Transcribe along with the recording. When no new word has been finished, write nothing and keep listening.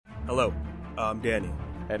Hello, I'm Danny.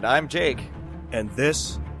 And I'm Jake. And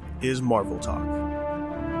this is Marvel Talk.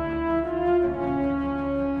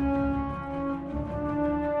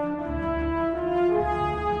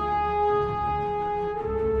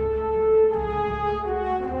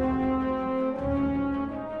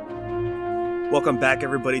 Welcome back,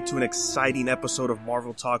 everybody, to an exciting episode of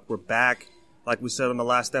Marvel Talk. We're back. Like we said on the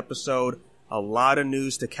last episode, a lot of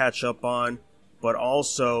news to catch up on. But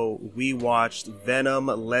also, we watched Venom,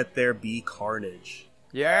 Let There Be Carnage.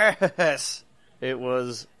 Yes! It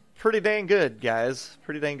was pretty dang good, guys.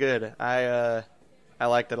 Pretty dang good. I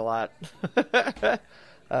liked it a lot.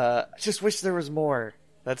 I just wish there was more.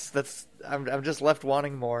 I'm just left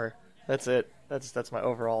wanting more. That's it. That's my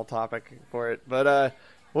overall topic for it. But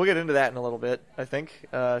we'll get into that in a little bit, I think.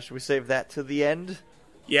 Should we save that to the end?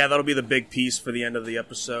 Yeah, that'll be the big piece for the end of the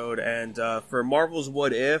episode. And for Marvel's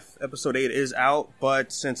What If, Episode 8 is out,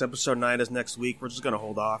 but since Episode 9 is next week, we're just going to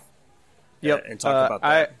hold off and talk about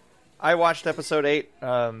that. I watched Episode 8,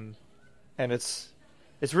 and it's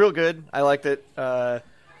real good. I liked it.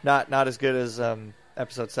 Not as good as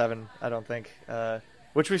Episode 7, I don't think,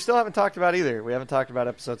 which we still haven't talked about either. We haven't talked about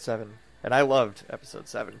Episode 7. And I loved Episode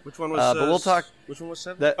 7. Which one was? But we'll talk. Which one was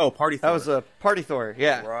 7? Party Thor. That was a Party Thor.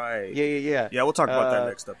 Yeah. Right. Yeah. Yeah, we'll talk about that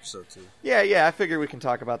next episode too. Yeah. I figure we can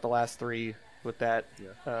talk about the last three with that.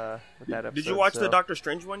 Yeah. With that episode. Did you watch the Doctor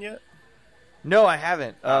Strange one yet? No, I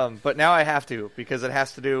haven't. But now I have to because it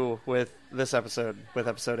has to do with this episode, with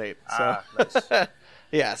Episode 8. So. Nice.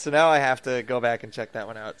 Yeah. So now I have to go back and check that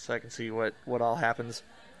one out so I can see what all happens.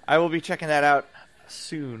 I will be checking that out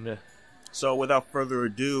soon. So without further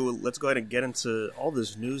ado, let's go ahead and get into all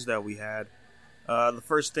this news that we had. The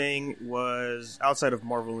first thing was, outside of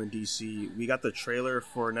Marvel and DC, we got the trailer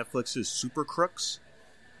for Netflix's Super Crooks.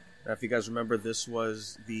 Now, if you guys remember, this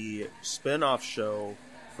was the spin-off show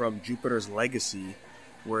from Jupiter's Legacy,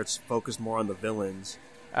 where it's focused more on the villains.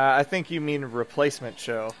 I think you mean replacement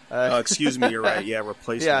show. Excuse me, you're right. Yeah,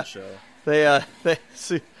 replacement show.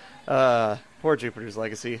 Poor Jupiter's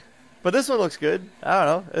Legacy. But this one looks good. I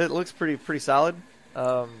don't know. It looks pretty solid.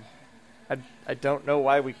 I don't know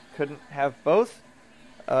why we couldn't have both.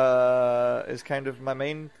 Is kind of my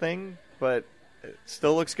main thing, but it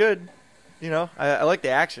still looks good. You know, I like the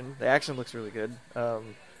action. The action looks really good.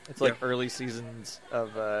 It's like early seasons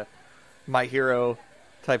of My Hero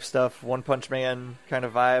type stuff, One Punch Man kind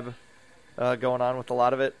of vibe going on with a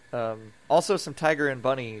lot of it. Also some Tiger and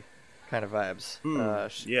Bunny kind of vibes. I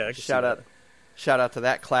can Shout out to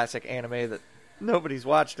that classic anime that nobody's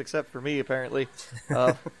watched except for me, apparently.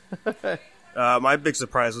 My big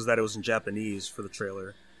surprise was that it was in Japanese for the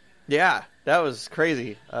trailer. Yeah, that was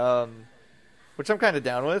crazy. Which I'm kind of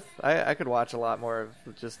down with. I could watch a lot more of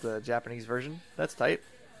just the Japanese version. That's tight.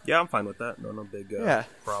 Yeah, I'm fine with that. No big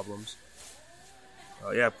problems.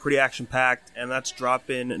 Pretty action-packed, and that's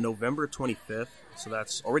dropping November 25th, so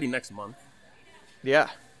that's already next month. Yeah.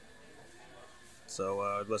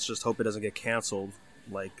 So let's just hope it doesn't get canceled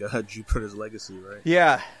like Jupiter's Legacy, right?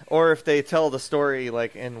 Yeah, or if they tell the story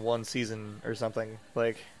like in one season or something,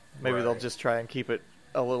 like maybe they'll just try and keep it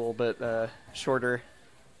a little bit shorter,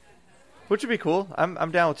 which would be cool.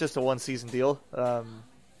 I'm down with just a one season deal.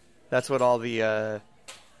 That's what all the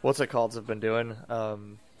what's it called have been doing.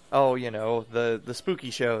 The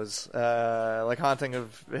spooky shows like Haunting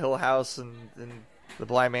of Hill House and the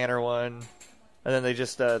Bly Manor one. And then they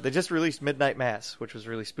just released Midnight Mass, which was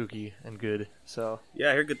really spooky and good. So yeah,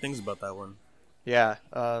 I hear good things about that one. Yeah,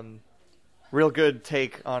 real good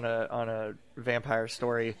take on a vampire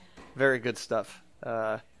story. Very good stuff.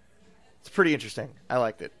 It's pretty interesting. I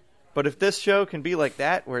liked it. But if this show can be like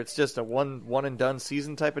that, where it's just a one and done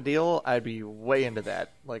season type of deal, I'd be way into that.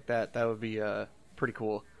 Like that would be pretty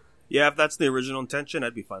cool. Yeah, if that's the original intention,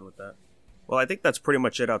 I'd be fine with that. Well, I think that's pretty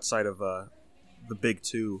much it outside of the big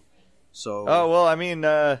two. So. Oh, well, I mean,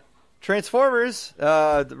 Transformers,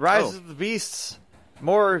 the Rise of the Beasts,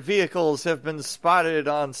 more vehicles have been spotted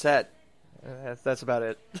on set. That's about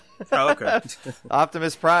it. Oh, okay.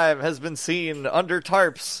 Optimus Prime has been seen under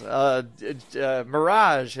tarps.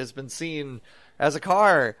 Mirage has been seen as a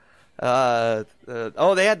car.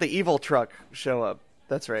 They had the evil truck show up.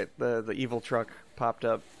 That's right. The evil truck popped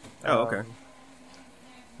up. Oh, okay.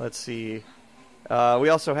 Let's see. We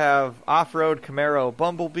also have Off-Road Camaro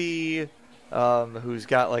Bumblebee, who's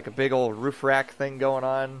got like a big old roof rack thing going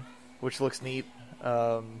on, which looks neat.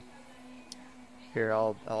 Here,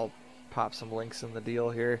 I'll pop some links in the deal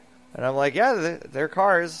here. And I'm like, yeah, they're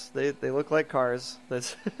cars. They look like cars.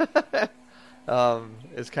 That's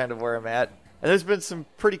is kind of where I'm at. And there's been some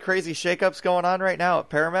pretty crazy shakeups going on right now at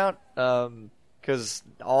Paramount, because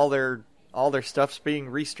all their stuff's being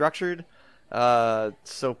restructured.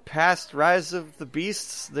 So past Rise of the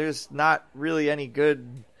Beasts, there's not really any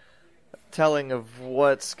good telling of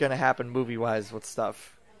what's going to happen movie-wise with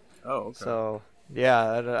stuff. Oh, okay. So, yeah,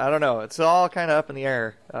 I don't know. It's all kind of up in the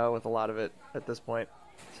air with a lot of it at this point.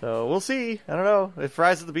 So we'll see. I don't know. If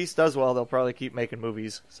Rise of the Beast does well, they'll probably keep making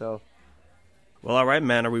movies. So, well, all right,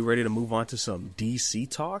 man. Are we ready to move on to some DC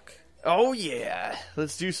talk? oh yeah,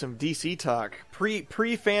 let's do some DC talk.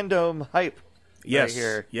 Pre-fandom hype. Yes, right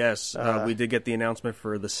here. yes. We did get the announcement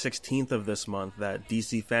for the 16th of this month that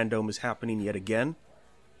DC Fandom is happening yet again.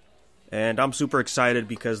 And I'm super excited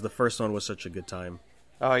because the first one was such a good time.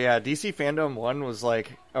 Oh yeah, DC Fandom 1 was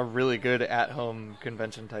like a really good at-home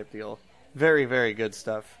convention type deal. Very, very good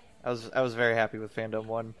stuff. I was very happy with Fandom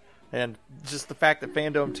 1. And just the fact that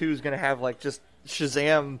Fandom 2 is going to have like just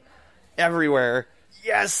Shazam everywhere.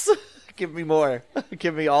 Yes! Give me more.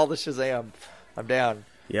 Give me all the Shazam. I'm down.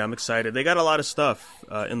 Yeah, I'm excited. They got a lot of stuff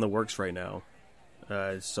in the works right now.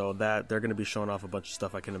 So that they're going to be showing off a bunch of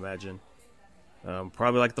stuff, I can imagine.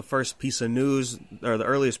 Probably like the first piece of news, or the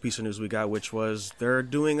earliest piece of news we got, which was they're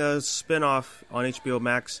doing a spin-off on HBO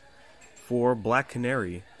Max for Black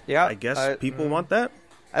Canary. Yeah, I guess people want that?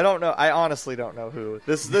 I don't know. I honestly don't know who.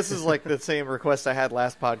 This is like the same request I had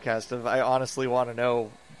last podcast of I honestly want to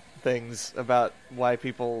know things about why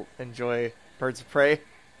people enjoy Birds of Prey.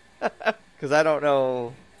 Because I don't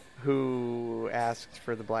know who asked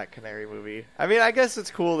for the Black Canary movie. I mean, I guess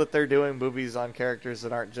it's cool that they're doing movies on characters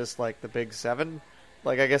that aren't just like the big seven.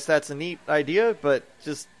 Like, I guess that's a neat idea, but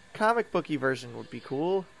just comic booky version would be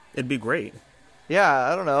cool. It'd be great. Yeah,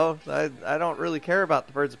 I don't know. I don't really care about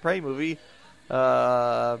the Birds of Prey movie,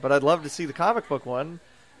 but I'd love to see the comic book one.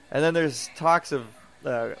 And then there's talks of,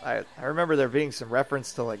 I remember there being some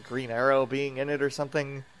reference to like Green Arrow being in it or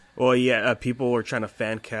something. Well, yeah, people were trying to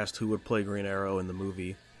fan cast who would play Green Arrow in the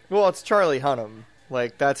movie. Well, it's Charlie Hunnam.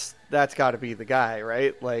 Like that's got to be the guy,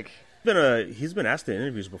 right? Like he's been asked in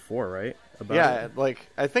interviews before, right? About it. Like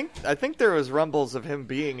I think there was rumbles of him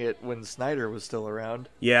being it when Snyder was still around.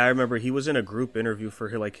 Yeah, I remember he was in a group interview for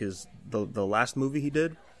the last movie he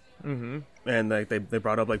did. Mm-hmm. And like they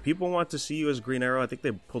brought up like people want to see you as Green Arrow. I think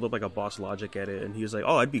they pulled up like a Boss Logic edit, and he was like,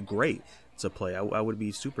 "Oh, I'd be great to play. I would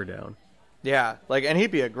be super down." Yeah, like, and he'd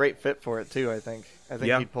be a great fit for it too. I think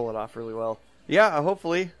Yeah. he'd pull it off really well. Yeah,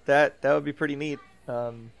 hopefully that would be pretty neat.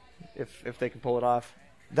 If they can pull it off,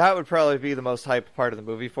 that would probably be the most hyped part of the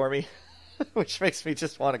movie for me, which makes me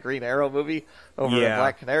just want a Green Arrow movie over a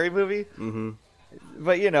Black Canary movie. Mm-hmm.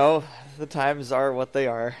 But you know, the times are what they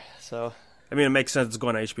are. So I mean, it makes sense. It's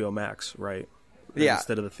going to HBO Max, right? Yeah.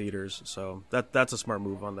 Instead of the theaters, so that's a smart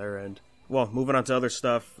move on their end. Well, moving on to other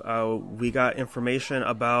stuff, we got information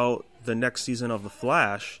about the next season of The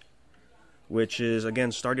Flash, which is,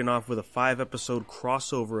 again, starting off with a 5-episode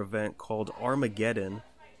crossover event called Armageddon.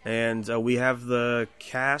 And we have the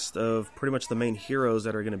cast of pretty much the main heroes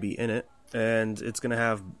that are going to be in it. And it's going to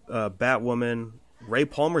have Batwoman. Ray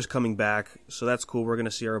Palmer's coming back, so that's cool. We're going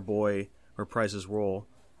to see our boy reprise his role.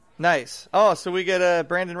 nice. Oh, so we get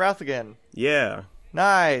Brandon Routh again. Yeah.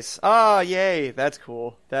 Nice. Oh, yay. That's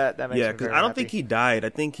cool. That makes me because very I don't happy. think he died. I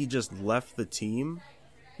think he just left the team.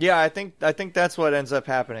 Yeah, I think that's what ends up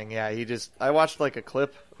happening. Yeah, I watched like a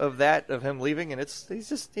clip of him leaving, and he just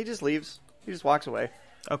leaves. He just walks away.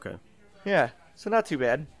 Okay. Yeah, so not too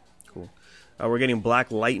bad. Cool. We're getting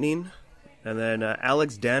Black Lightning, and then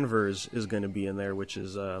Alex Danvers is going to be in there, which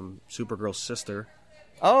is Supergirl's sister.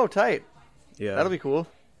 Oh, tight. Yeah, That'll be cool.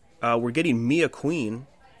 We're getting Mia Queen,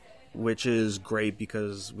 which is great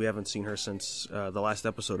because we haven't seen her since the last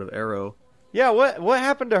episode of Arrow. Yeah, what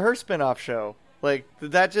happened to her spin-off show? Like,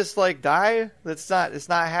 did that just like die? It's not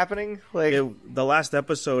happening. Like, The last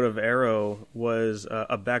episode of Arrow was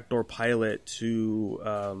a backdoor pilot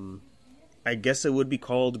to, I guess it would be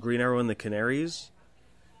called Green Arrow and the Canaries,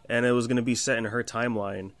 and it was going to be set in her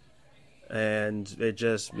timeline, and it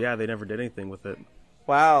just, they never did anything with it.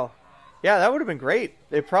 wow. Yeah, that would have been great.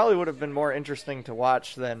 It probably would have been more interesting to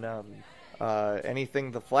watch than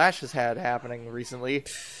anything the Flash has had happening recently.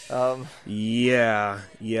 Just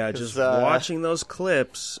watching those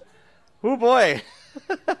clips. Oh boy.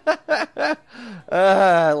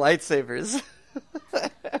 Lightsabers.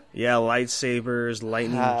 Lightsabers,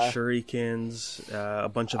 lightning shurikens, a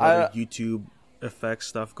bunch of other YouTube effects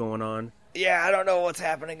stuff going on. Yeah, I don't know what's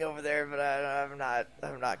happening over there, but I'm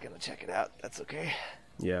not gonna check it out. That's okay.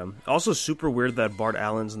 Yeah. Also super weird that Bart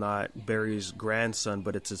Allen's not Barry's grandson,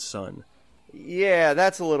 but it's his son. Yeah,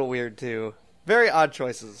 that's a little weird too. Very odd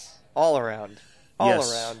choices all around.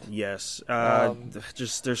 Yes.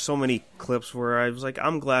 Just there's so many clips where I was like,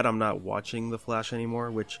 I'm glad I'm not watching The Flash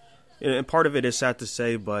anymore, which and part of it is sad to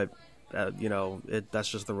say, but that's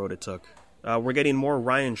just the road it took. We're getting more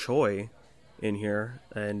Ryan Choi in here,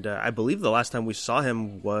 and I believe the last time we saw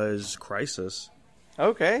him was Crisis.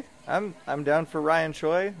 Okay, I'm down for Ryan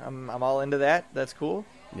Choi. I'm all into that. That's cool.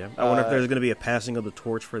 Yeah, I wonder if there's going to be a passing of the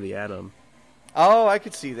torch for the Atom. Oh, I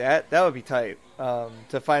could see that. That would be tight.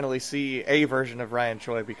 To finally see a version of Ryan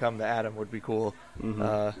Choi become the Atom would be cool.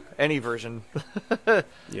 Mm-hmm. Any version.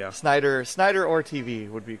 Yeah. Snyder or TV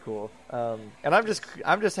would be cool. And I'm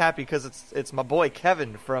just happy because it's my boy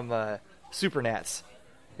Kevin from Supernats.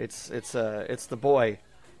 It's the boy,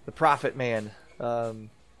 the Prophet Man.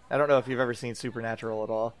 I don't know if you've ever seen Supernatural at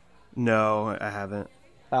all. No, I haven't.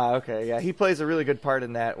 Okay, yeah, he plays a really good part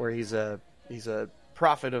in that, where he's a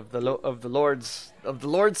prophet of the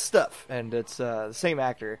Lord's stuff, and it's the same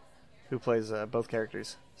actor who plays both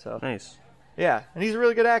characters. So Nice. yeah, and he's a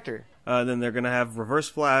really good actor. Then they're going to have Reverse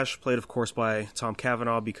Flash, played, of course, by Tom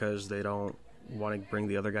Cavanaugh, because they don't want to bring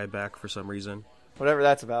the other guy back for some reason. Whatever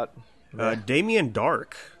that's about. Damien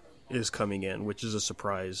Dark is coming in, which is a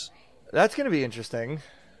surprise. That's going to be interesting.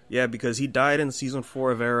 Yeah, because he died in Season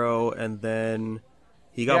 4 of Arrow, and then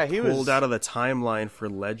he got pulled out of the timeline for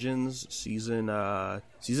Legends Season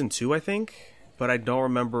 2, I think. But I don't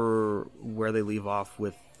remember where they leave off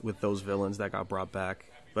with those villains that got brought back.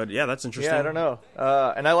 But yeah, that's interesting. Yeah, I don't know.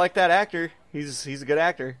 And I like that actor. He's a good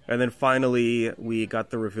actor. And then finally, we got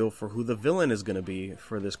the reveal for who the villain is going to be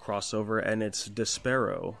for this crossover, and it's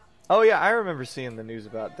Despero. Oh yeah, I remember seeing the news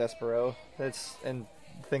about Despero. And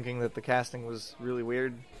thinking that the casting was really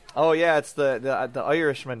weird. Oh yeah, it's the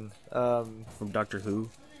Irishman From Doctor Who.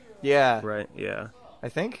 Yeah. Right, yeah. I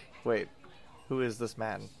think. Wait, who is this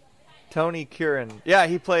man? Tony Curran. Yeah,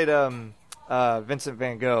 he played Vincent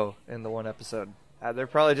Van Gogh in the one episode. They're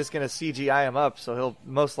probably just going to CGI him up, so he'll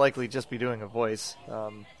most likely just be doing a voice.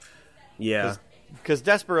 Yeah. Because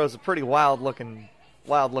Despero's a pretty wild-looking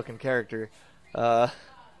character.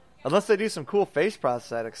 Unless they do some cool face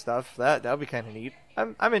prosthetic stuff, that would be kind of neat.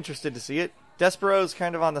 I'm interested to see it. Despero's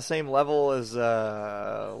kind of on the same level as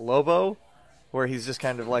Lobo, where he's just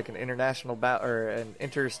kind of like an an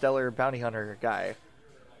interstellar bounty hunter guy.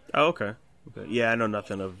 Oh, okay. Yeah, I know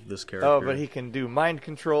nothing of this character. Oh, but he can do mind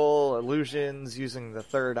control, illusions, using the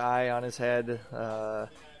third eye on his head.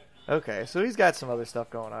 Okay, so he's got some other stuff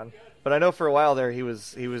going on. But I know for a while there he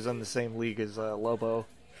was in the same league as Lobo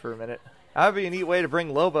for a minute. That would be a neat way to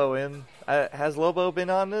bring Lobo in. Has Lobo been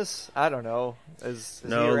on this? I don't know. Is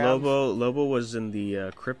no, he around? Lobo was in the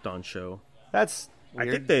Krypton show. That's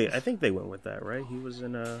weird. I think they went with that, right? He was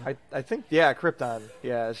in I think, yeah, Krypton.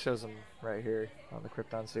 Yeah, it shows him right here on the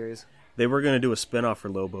Krypton series. They were going to do a spin-off for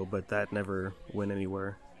Lobo, but that never went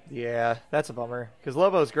anywhere. Yeah, that's a bummer. Because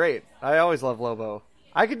Lobo's great. I always love Lobo.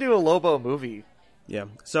 I could do a Lobo movie. Yeah.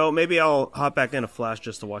 So maybe I'll hop back in a flash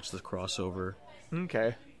just to watch this crossover.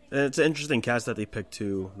 Okay. And it's an interesting cast that they picked,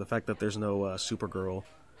 too. The fact that there's no Supergirl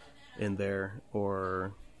in there,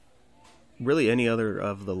 or really any other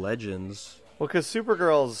of the Legends. Well, because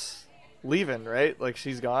Supergirl's leaving, right? Like,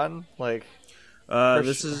 she's gone? Like,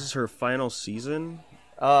 this is her final season.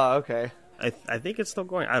 Oh, okay. I think it's still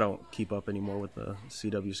going. I don't keep up anymore with the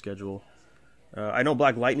CW schedule. I know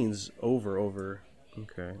Black Lightning's over.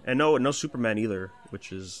 Okay. And no Superman either,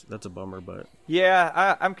 that's a bummer, but...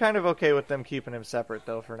 Yeah, I'm kind of okay with them keeping him separate,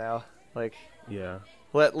 though, for now. Like, yeah.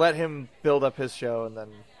 Let him build up his show, and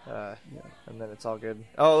then it's all good.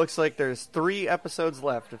 Oh, it looks like there's 3 episodes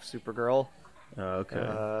left of Supergirl.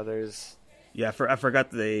 Okay. There's... Yeah, I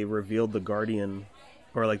forgot they revealed the Guardian,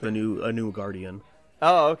 or like a new Guardian.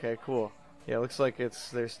 Oh, okay, cool. Yeah, it looks like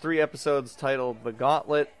there's 3 episodes titled The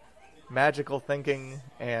Gauntlet, Magical Thinking,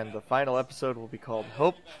 and the final episode will be called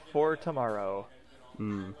Hope for Tomorrow.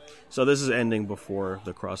 So this is ending before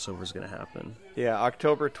the crossover is going to happen. Yeah,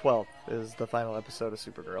 October 12th is the final episode of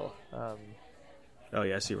Supergirl. Oh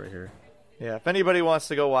yeah, I see right here. Yeah, if anybody wants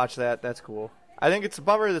to go watch that, that's cool. I think it's a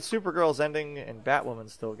bummer that Supergirl's ending and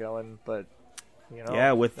Batwoman's still going, but you know.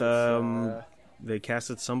 Yeah, with they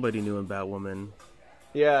casted somebody new in Batwoman.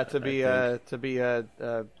 Yeah, to be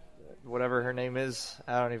whatever her name is.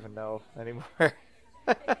 I don't even know anymore.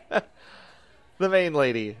 The main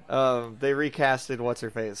lady. They recasted what's her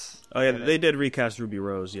face. Oh yeah, they did recast Ruby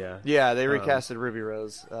Rose. Yeah. Yeah, they recasted Ruby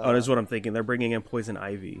Rose. That's what I'm thinking. They're bringing in Poison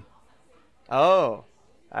Ivy. Oh,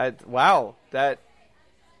 wow! That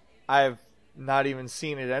I've not even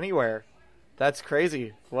seen it anywhere. That's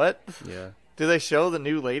crazy. What? Yeah. Do they show the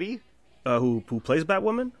new lady? Who plays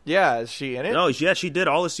Batwoman? Yeah, is she in it? No, yeah, she did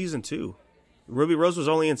all of season 2. Ruby Rose was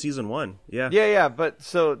only in season 1. Yeah. Yeah, but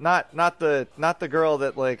so not the girl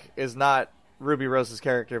that like is not Ruby Rose's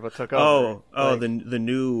character, but took over. The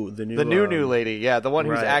new lady, yeah, the one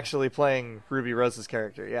who's right. actually playing Ruby Rose's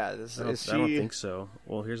character. Yeah, I don't think so.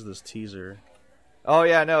 Well, here's this teaser. Oh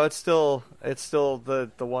yeah, no, it's still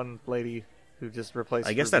the one lady who just replaced.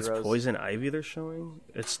 I guess Ruby that's Rose. Poison Ivy they're showing.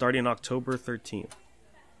 It's starting October 13th.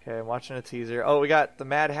 Okay, I'm watching a teaser. Oh, we got the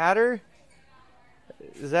Mad Hatter.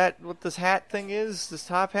 Is that what this hat thing is? This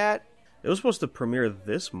top hat? It was supposed to premiere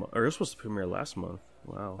this month, or it was supposed to premiere last month.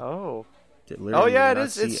 Wow. Oh. Oh yeah, it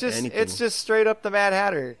is. It's just straight up the Mad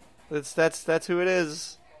Hatter. That's who it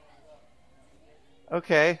is.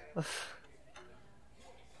 Okay.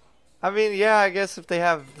 I mean, yeah, I guess if they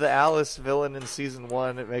have the Alice villain in season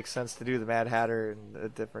 1, it makes sense to do the Mad Hatter in a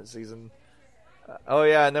different season. Oh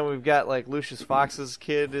yeah, and then we've got like Lucius Fox's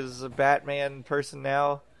kid is a Batman person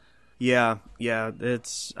now. Yeah.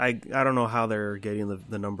 It's I don't know how they're getting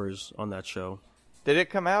the numbers on that show. Did it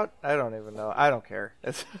come out? I don't even know. I don't care.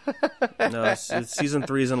 No, it's season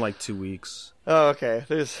 3 is in like 2 weeks. Oh, okay.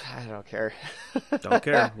 I don't care. Don't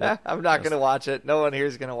care. Yep. I'm not going to watch it. No one here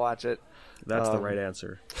is going to watch it. That's the right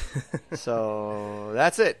answer. So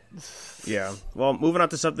that's it. Yeah. Well, moving on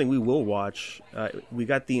to something we will watch. We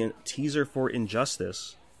got the teaser for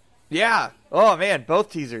Injustice. Yeah. Oh man,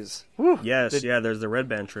 both teasers. Woo. Yes. There's the Red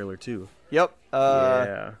Band trailer too. Yep.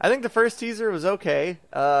 Yeah. I think the first teaser was okay,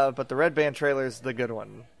 but the Red Band trailer is the good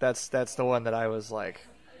one. That's the one that I was like,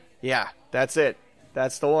 yeah, that's it.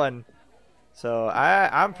 That's the one. So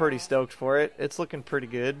I'm pretty stoked for it. It's looking pretty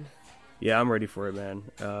good. Yeah, I'm ready for it, man.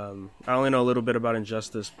 I only know a little bit about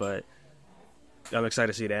Injustice, but I'm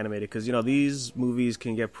excited to see it animated because, these movies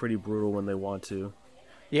can get pretty brutal when they want to.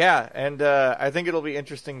 Yeah, and I think it'll be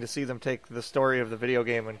interesting to see them take the story of the video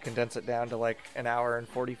game and condense it down to like an hour and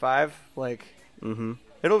 45. Like,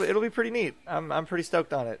 it'll be pretty neat. I'm pretty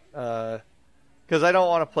stoked on it. Because I don't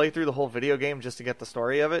want to play through the whole video game just to get the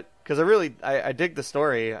story of it. Because I dig the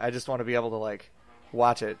story. I just want to be able to like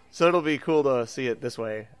watch it. So it'll be cool to see it this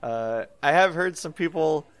way. I have heard some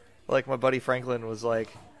people, like my buddy Franklin was like,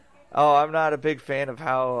 "Oh, I'm not a big fan of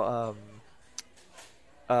how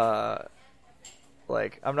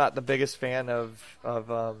like I'm not the biggest fan of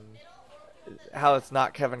how it's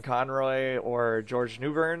not Kevin Conroy or George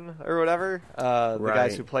Newbern or whatever, the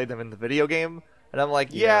guys who played them in the video game." And I'm like,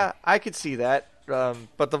 yeah, I could see that.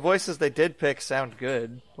 But the voices they did pick sound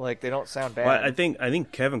good. Like, they don't sound bad. Well, I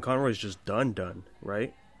think Kevin Conroy's just done,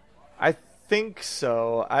 right? I think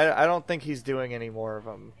so. I don't think he's doing any more of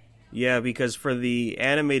them. Yeah, because for the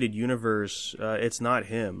animated universe, it's not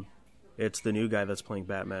him. It's the new guy that's playing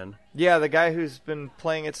Batman. Yeah, the guy who's been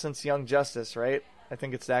playing it since Young Justice, right? I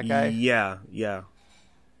think it's that guy. Yeah.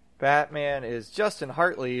 Batman is Justin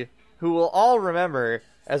Hartley, who we'll all remember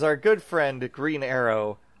as our good friend Green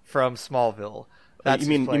Arrow from Smallville. You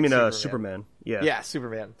mean Superman? Yeah. Yeah,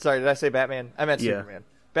 Superman. Sorry, did I say Batman? I meant Superman.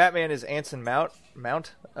 Batman is Anson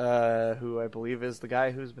Mount, who I believe is the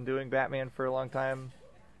guy who's been doing Batman for a long time.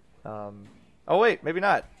 Oh wait, maybe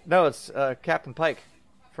not. No, it's Captain Pike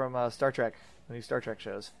from Star Trek, the new Star Trek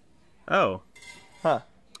shows. Oh. Huh.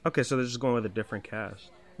 Okay, so they're just going with a different cast.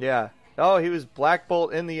 Yeah. Oh, he was Black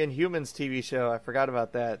Bolt in the Inhumans TV show. I forgot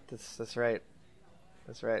about that. That's right.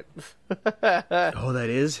 That's right. Oh, that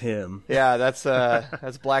is him. Yeah, that's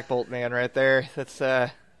Black Bolt man right there. That's Yeah.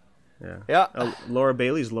 Laura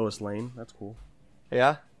Bailey's Lois Lane. That's cool.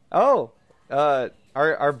 Yeah. Oh,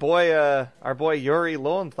 our boy Yuri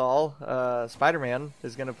Lowenthal, Spider-Man,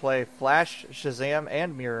 is going to play Flash, Shazam,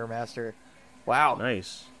 and Mirror Master. Wow.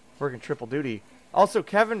 Nice. Working triple duty. Also,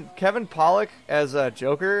 Kevin Pollak as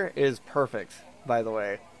Joker is perfect, by the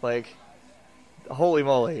way. Like, holy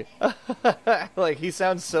moly. Like, he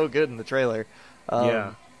sounds so good in the trailer.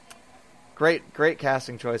 Yeah. Great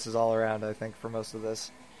casting choices all around, I think, for most of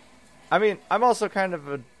this. I mean, I'm also kind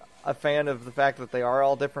of a fan of the fact that they are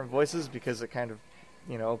all different voices because it kind of,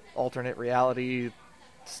 alternate reality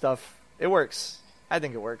stuff. It works. I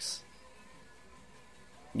think it works.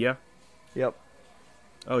 Yeah. Yep.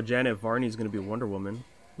 Oh, Janet Varney's going to be Wonder Woman.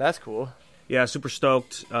 That's cool. Yeah, super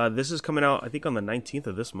stoked. This is coming out, I think, on the 19th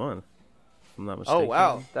of this month, if I'm not mistaken. Oh,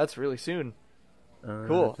 wow. That's really soon.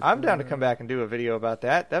 Cool. I'm down to come back and do a video about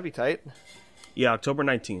that. That'd be tight. Yeah, October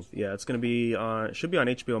 19th. Yeah, it's going to be it should be on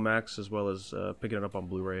HBO Max as well as picking it up on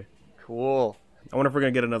Blu-ray. Cool. I wonder if we're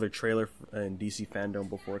going to get another trailer in DC Fandom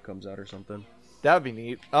before it comes out or something. That would be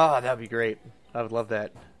neat. Oh, that would be great. I would love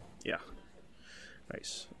that. Yeah.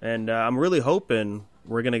 Nice. And I'm really hoping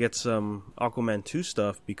we're going to get some Aquaman 2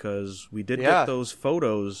 stuff because we did get those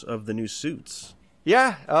photos of the new suits.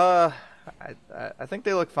 Yeah. I think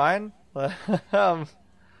they look fine. The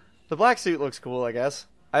black suit looks cool, I guess.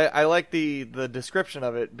 I like the description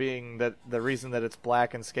of it being that the reason that it's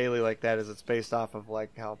black and scaly like that is it's based off of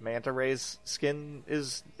like how manta ray's skin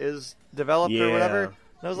is developed or whatever. And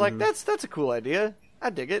I was like, that's a cool idea. I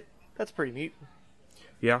dig it. That's pretty neat.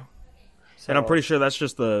 Yeah. So, and I'm pretty sure that's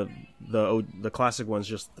just the classic ones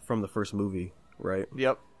just from the first movie, right?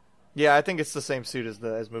 Yep. Yeah, I think it's the same suit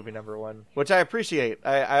as movie number 1, which I appreciate.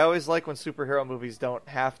 I always like when superhero movies don't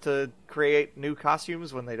have to create new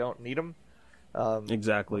costumes when they don't need them.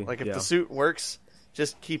 Exactly. Like if the suit works,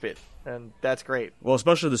 just keep it, and that's great. Well,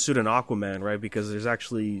 especially the suit in Aquaman, right? Because there's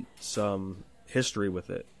actually some history with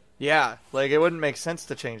it. Yeah, like it wouldn't make sense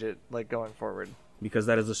to change it like going forward. Because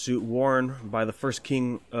that is a suit worn by the first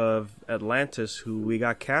king of Atlantis, who we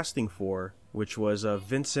got casting for, which was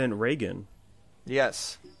Vincent Regan.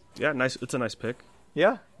 Yes. Yeah, nice. It's a nice pick.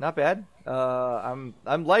 Yeah, not bad. I'm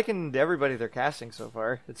liking everybody they're casting so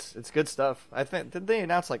far. It's good stuff. I think did they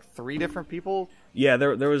announce like 3 different people? Yeah,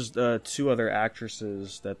 there was 2 other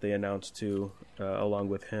actresses that they announced too, along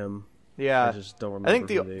with him. Yeah, I just don't remember. I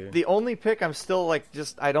think the only pick I'm still like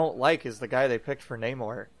I don't like is the guy they picked for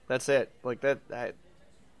Namor. That's it. Like that.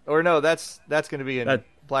 Or no, that's going to be in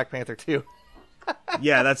Black Panther 2.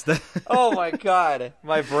 Yeah, that's the. Oh my god,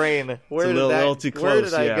 my brain. Where it's a little too close. Where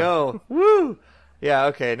did I go? Woo. Yeah,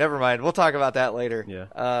 okay, never mind. We'll talk about that later.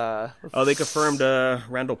 Yeah. They confirmed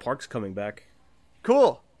Randall Park's coming back.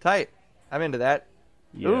 Cool. Tight. I'm into that.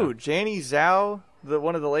 Yeah. Ooh, Janie Zhao,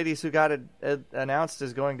 one of the ladies who got announced,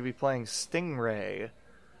 is going to be playing Stingray.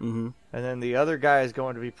 Mm-hmm. And then the other guy is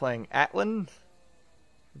going to be playing Atlan.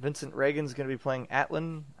 Vincent Regan's going to be playing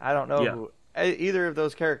Atlan. I don't know who either of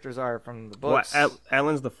those characters are from the books. Well,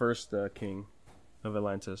 Atlan's the first king of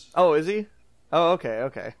Atlantis. Oh, is he? Oh,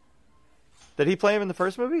 okay. Did he play him in the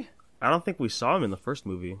first movie? I don't think we saw him in the first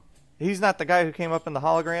movie. He's not the guy who came up in the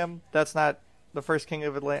hologram? That's not the first king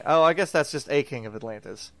of Atlantis? Oh, I guess that's just a king of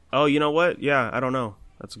Atlantis. Oh, you know what? Yeah, I don't know.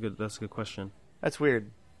 That's a good question. That's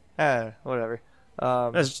weird. Whatever.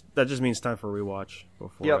 That just means time for a rewatch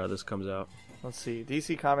before this comes out. Let's see.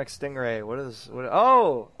 DC Comics Stingray.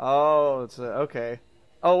 Oh, it's okay.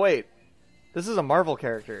 Oh, wait. This is a Marvel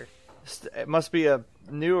character. It must be a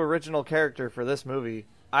new original character for this movie.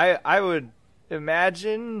 I would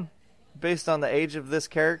imagine, based on the age of this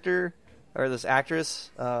character, or this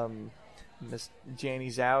actress, Miss Janie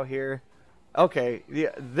Zhao here. Okay,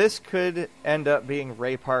 this could end up being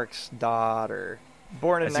Ray Park's daughter.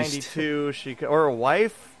 Born in 92, or a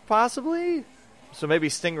wife, possibly? So maybe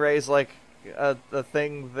Stingray's like the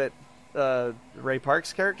thing that Ray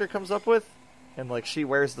Park's character comes up with, and like she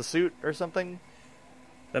wears the suit or something.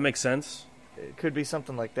 That makes sense. It could be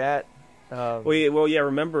something like that. Well, yeah.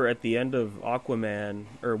 Remember at the end of Aquaman,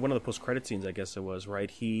 or one of the post-credit scenes, I guess it was, right?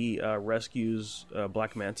 He rescues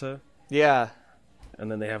Black Manta. Yeah. And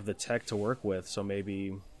then they have the tech to work with, so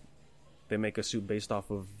maybe they make a suit based off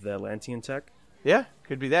of the Atlantean tech. Yeah,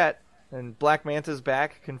 could be that. And Black Manta's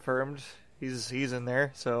back, confirmed. He's in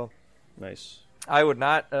there, so nice. I would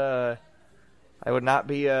not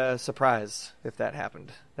be surprised if that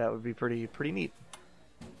happened. That would be pretty neat.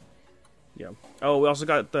 Yeah. Oh, we also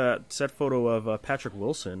got the set photo of Patrick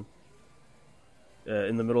Wilson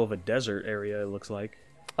in the middle of a desert area, it looks like.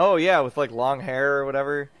 Oh, yeah, with like long hair or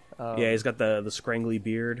whatever. Yeah, he's got the scrangly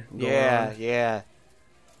beard going on. Yeah.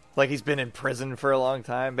 Like he's been in prison for a long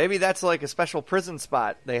time. Maybe that's like a special prison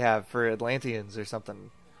spot they have for Atlanteans or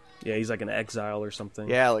something. Yeah, he's like an exile or something.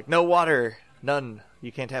 Yeah, like no water, none.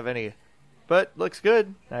 You can't have any. But looks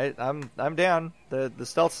good. I'm down. The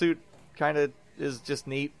stealth suit kind of is just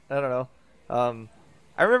neat. I don't know.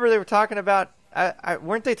 I remember they were talking about.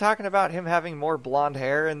 Weren't they talking about him having more blonde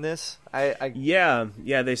hair in this? Yeah.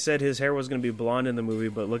 They said his hair was going to be blonde in the movie,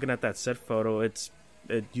 but looking at that set photo,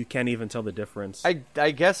 you can't even tell the difference.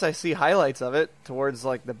 I guess I see highlights of it towards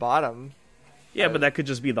like the bottom. Yeah, but that could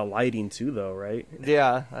just be the lighting too, though, right?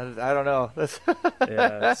 Yeah, I don't know.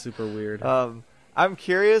 Yeah, it's super weird. I'm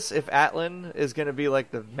curious if Atlan is going to be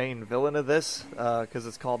like the main villain of this, because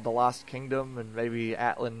it's called The Lost Kingdom, and maybe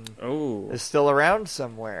Atlan is still around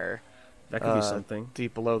somewhere. That could be something.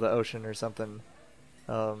 Deep below the ocean or something.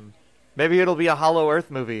 Maybe it'll be a Hollow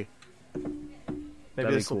Earth movie.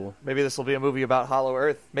 That'd be cool. Maybe this will be a movie about Hollow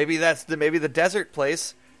Earth. Maybe the desert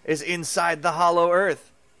place is inside the Hollow Earth.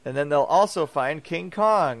 And then they'll also find King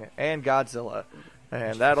Kong and Godzilla.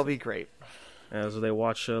 And that'll be great. As they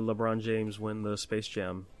watch LeBron James win the Space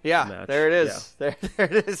Jam match. There it is. Yeah. There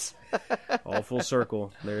it is. All full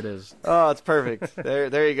circle. There it is. Oh, it's perfect.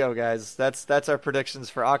 There you go, guys. That's our predictions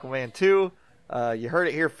for Aquaman 2. You heard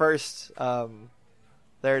it here first. There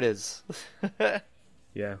it is.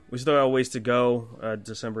 Yeah. We still have a ways to go.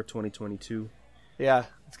 December 2022. Yeah,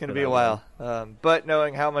 it's going to be a while. But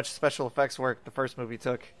knowing how much special effects work the first movie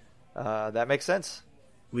took, that makes sense.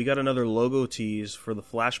 We got another logo tease for the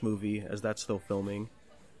Flash movie, as that's still filming.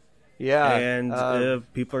 Yeah.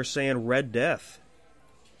 And people are saying Red Death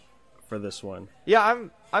for this one. Yeah,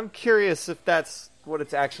 I'm curious if that's what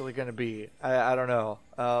it's actually going to be. I don't know.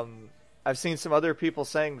 I've seen some other people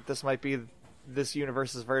saying that this might be this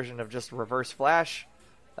universe's version of just Reverse Flash.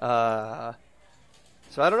 So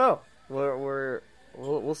I don't know.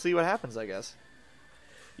 We'll see what happens, I guess.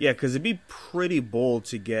 Yeah, because it'd be pretty bold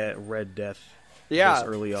to get Red Death this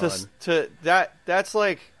early on. That's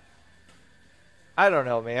like, I don't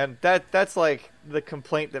know, man. That's like the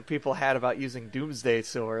complaint that people had about using Doomsday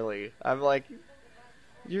so early. I'm like,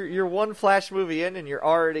 you're one Flash movie in, and you're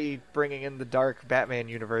already bringing in the dark Batman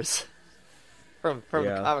universe from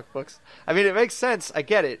the comic books. I mean, it makes sense. I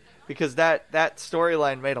get it, because that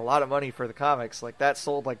storyline made a lot of money for the comics. Like, that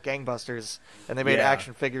sold like gangbusters, and they made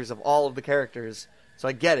action figures of all of the characters. So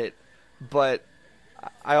I get it, but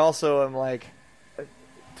I also am like,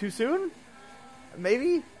 too soon?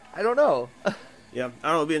 Maybe? I don't know. Yeah, I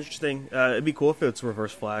don't know. It'd be interesting. It'd be cool if it's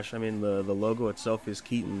Reverse Flash. I mean, the logo itself is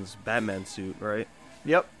Keaton's Batman suit, right?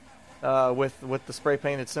 Yep. With the spray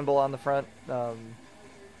painted symbol on the front.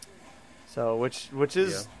 So which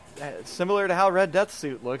is similar to how Red Death's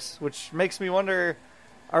suit looks, which makes me wonder,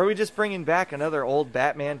 are we just bringing back another old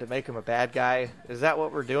Batman to make him a bad guy? Is that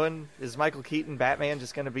what we're doing? Is Michael Keaton Batman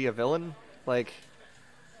just going to be a villain? Like,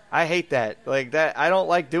 I hate that. Like, that, I don't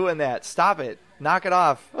like doing that. Stop it. Knock it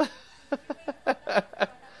off.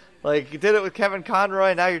 Like, you did it with Kevin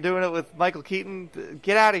Conroy, now you're doing it with Michael Keaton.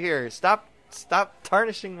 Get out of here. Stop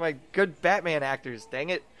tarnishing my good Batman actors. Dang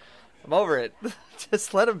it. I'm over it.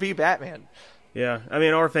 Just let him be Batman. Yeah, I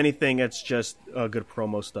mean, or if anything, it's just good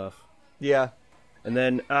promo stuff. Yeah. And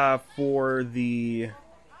then for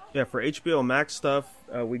HBO Max stuff,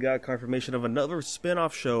 we got confirmation of another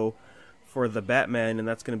spin-off show for the Batman, and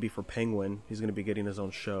that's going to be for Penguin. He's going to be getting his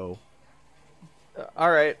own show.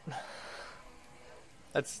 All right.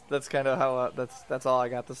 That's kind of how that's all I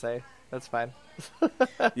got to say. That's fine.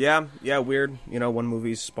 yeah, weird. You know, one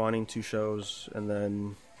movie's spawning two shows, and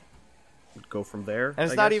then go from there. And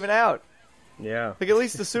it's not even out. Yeah. Like, at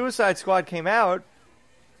least the Suicide Squad came out.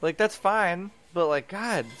 Like, that's fine. But, like,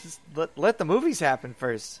 God, just let the movies happen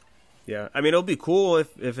first. Yeah. I mean, it'll be cool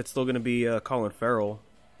if it's still going to be Colin Farrell.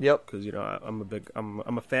 Yep. Because, you know,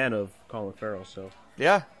 I'm a fan of Colin Farrell, so.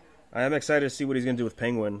 Yeah. I am excited to see what he's going to do with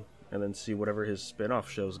Penguin, and then see whatever his spin-off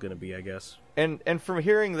show is going to be, I guess. And from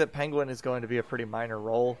hearing that Penguin is going to be a pretty minor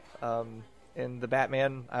role in the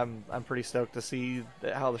Batman, I'm pretty stoked to see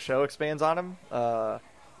how the show expands on him.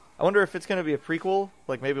 I wonder if it's going to be a prequel.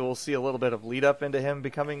 Like, maybe we'll see a little bit of lead up into him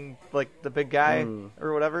becoming like the big guy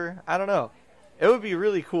or whatever. I don't know. It would be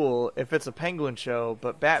really cool if it's a Penguin show,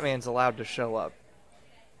 but Batman's allowed to show up.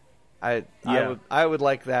 I would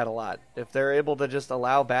like that a lot. If they're able to just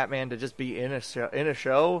allow Batman to just be in a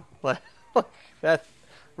show, like that's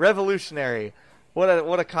revolutionary.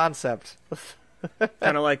 What a concept.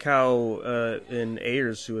 Kind of like how in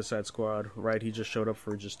Ayer's Suicide Squad, right? He just showed up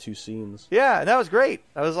for just 2 scenes. Yeah, and that was great.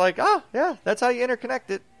 I was like, oh yeah, that's how you interconnect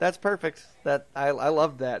it. That's perfect. That I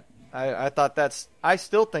loved that. I thought I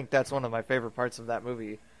still think that's one of my favorite parts of that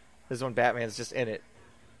movie, is when Batman's just in it.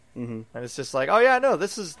 Mm-hmm. And it's just like, oh yeah, no,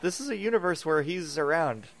 this is a universe where he's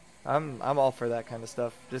around. I'm all for that kind of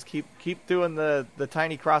stuff. Just keep doing the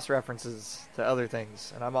tiny cross references to other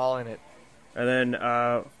things, and I'm all in it. And then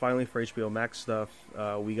finally for HBO Max stuff,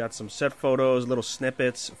 we got some set photos, little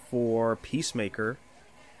snippets for Peacemaker,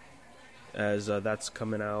 as that's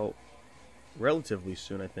coming out relatively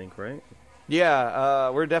soon, I think, right? Yeah,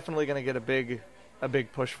 we're definitely gonna get a big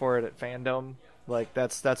push for it at Fandom. Like,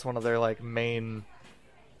 that's one of their like main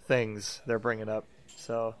things they're bringing up.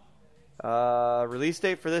 So release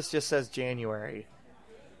date for this just says January.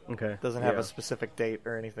 Okay. Doesn't have a specific date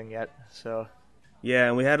or anything yet. So yeah,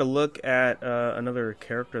 and we had a look at another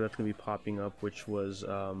character that's going to be popping up, which was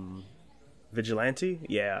Vigilante.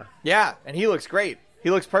 Yeah, and he looks great. He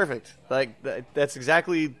looks perfect. Like, that's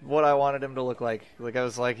exactly what I wanted him to look like. Like, I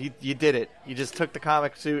was like, you did it. You just took the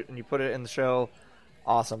comic suit and you put it in the show.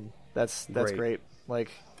 Awesome. That's great.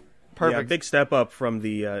 Like, perfect. Yeah, big step up from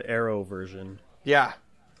the Arrow version. Yeah.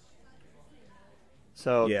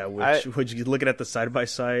 So yeah, which you looking at the side by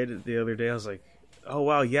side the other day, I was like, oh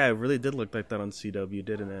wow, yeah, it really did look like that on CW,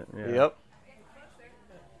 didn't it? Yeah. Yep.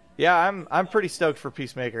 Yeah, I'm pretty stoked for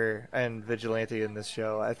Peacemaker and Vigilante in this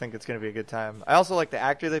show. I think it's going to be a good time. I also like the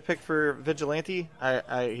actor they picked for Vigilante.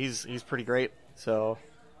 He's pretty great. So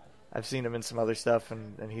I've seen him in some other stuff,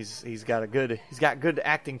 and he's got good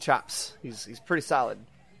acting chops. He's pretty solid.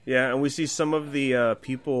 Yeah, and we see some of the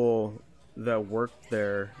people that worked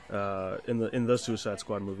there in the Suicide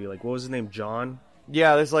Squad movie. Like, what was his name? John?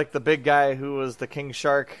 Yeah, there's like the big guy who was the King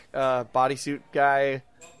Shark bodysuit guy.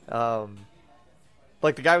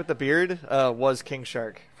 Like the guy with the beard was King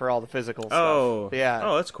Shark for all the physical stuff. Oh, yeah.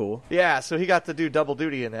 Oh, that's cool. Yeah, so he got to do double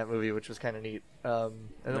duty in that movie, which was kind of neat. And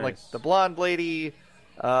then like the blonde lady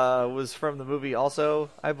was from the movie also,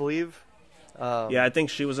 I believe. Yeah, I think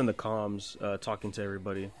she was in the comms talking to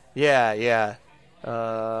everybody. Yeah.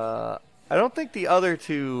 I don't think the other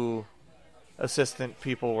two assistant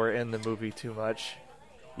people were in the movie too much.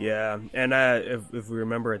 Yeah, and if we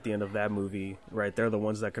remember at the end of that movie, right, they're the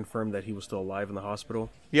ones that confirmed that he was still alive in the hospital.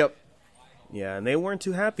 Yep. Yeah, and they weren't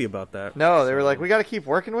too happy about that. No, they were like, we got to keep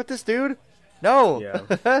working with this dude? No.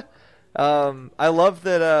 Yeah. I love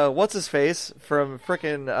that, what's-his-face from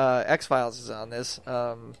frickin' X-Files is on this.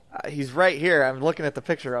 He's right here. I'm looking at the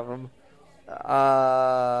picture of him.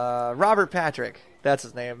 Robert Patrick. That's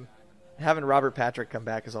his name. Having Robert Patrick come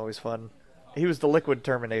back is always fun. He was the Liquid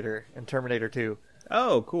Terminator in Terminator 2.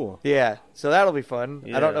 Oh, cool. Yeah, so that'll be fun.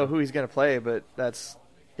 Yeah. I don't know who he's going to play, but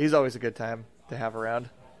he's always a good time to have around.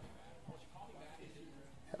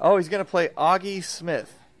 Oh, he's going to play Augie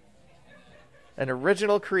Smith, an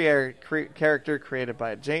original character created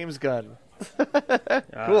by James Gunn.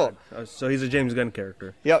 Cool. So he's a James Gunn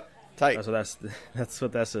character. Yep, tight. So that's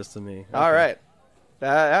what that says to me. Okay. All right.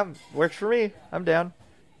 Works for me. I'm down.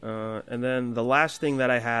 And then the last thing that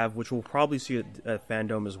I have, which we'll probably see at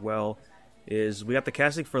Fandom as well, is we got the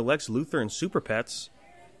casting for Lex Luthor in Super Pets,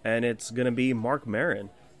 and it's going to be Mark Maron.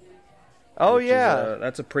 Oh, yeah.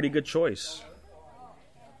 That's a pretty good choice.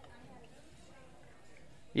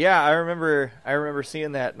 Yeah, I remember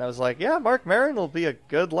seeing that, and I was like, yeah, Mark Maron will be a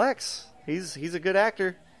good Lex. He's a good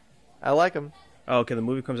actor. I like him. Oh, okay, the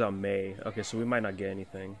movie comes out in May. Okay, so we might not get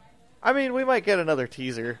anything. I mean, we might get another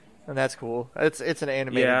teaser, and that's cool. It's an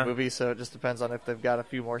animated movie, so it just depends on if they've got a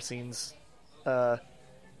few more scenes done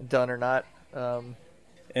or not.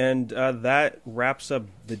 And that wraps up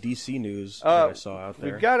the DC news that I saw out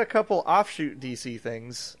there. We've got a couple offshoot DC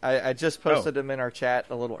things. I just posted them in our chat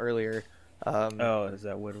a little earlier. Is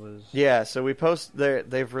that what it was? Yeah, so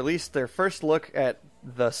they've released their first look at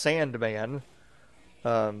The Sandman,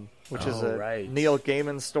 which is a Neil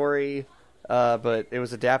Gaiman story, but it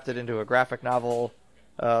was adapted into a graphic novel.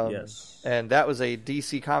 Yes. And that was a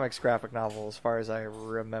DC Comics graphic novel, as far as I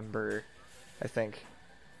remember, I think.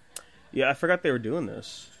 Yeah, I forgot they were doing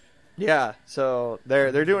this. Yeah, so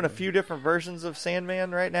they're doing a few different versions of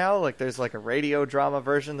Sandman right now. Like there's like a radio drama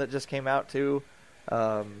version that just came out too.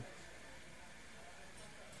 And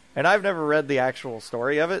I've never read the actual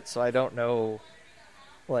story of it, so I don't know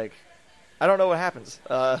what happens.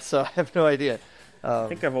 So I have no idea. I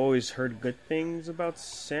think I've always heard good things about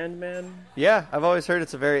Sandman. Yeah, I've always heard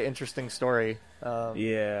it's a very interesting story.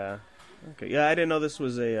 Yeah. Okay. Yeah, I didn't know this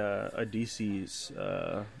was a DC's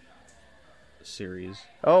series.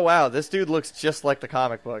 Oh wow, this dude looks just like the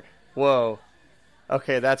comic book. Whoa.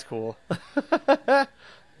 Okay, that's cool.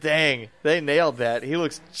 Dang, they nailed that. He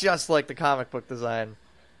looks just like the comic book design.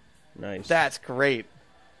 Nice. That's great.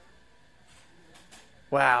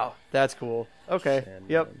 Wow, that's cool. Okay.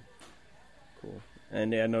 Yep. Cool.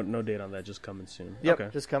 And yeah, no date on that. Just coming soon. Yep. Okay.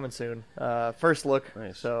 Just coming soon. First look.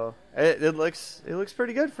 Nice. So it looks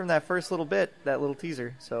pretty good from that first little bit, that little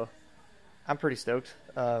teaser. So I'm pretty stoked.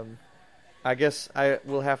 I guess I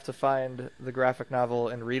will have to find the graphic novel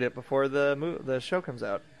and read it before the show comes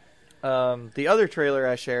out. The other trailer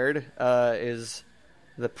I shared is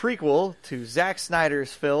the prequel to Zack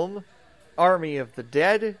Snyder's film, Army of the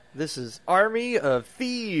Dead. This is Army of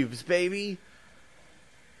Thieves, baby.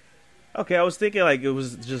 Okay, I was thinking like it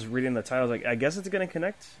was just reading the title. Like I guess it's gonna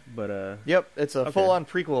connect, but Yep, it's a full-on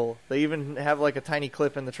prequel. They even have like a tiny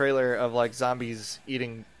clip in the trailer of like zombies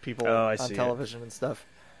eating people on television and stuff.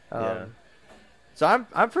 Yeah. So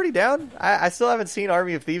I'm pretty down. I still haven't seen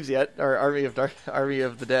Army of Thieves yet, or Army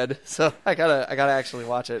of the Dead. So I gotta actually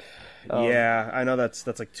watch it. Yeah, I know that's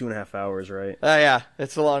like 2.5 hours, right? Yeah,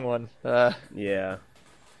 it's a long one. Yeah.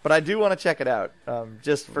 But I do want to check it out,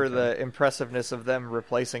 just for the impressiveness of them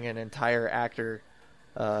replacing an entire actor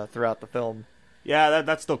throughout the film. Yeah,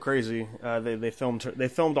 that's still crazy. They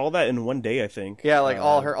filmed all that in one day, I think. Yeah, like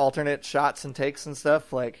all her alternate shots and takes and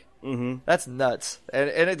stuff. Like, that's nuts. And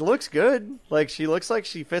it looks good. Like she looks like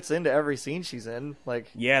she fits into every scene she's in. Like,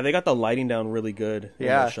 yeah, they got the lighting down really good in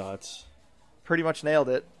those shots. Pretty much nailed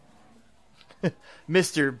it.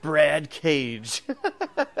 Mr. Brad Cage.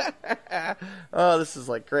 Oh, this is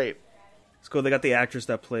like great. It's cool. They got the actress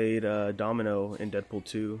that played Domino in Deadpool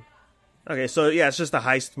 2. Okay, so yeah, it's just a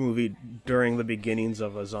heist movie during the beginnings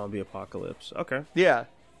of a zombie apocalypse. Okay. Yeah.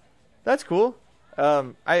 That's cool.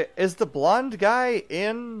 Is the blonde guy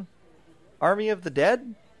in Army of the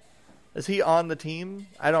Dead? Is he on the team?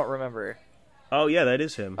 I don't remember. Oh, yeah, that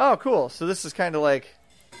is him. Oh, cool. So this is kind of like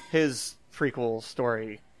his prequel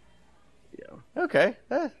story. Yeah. Okay.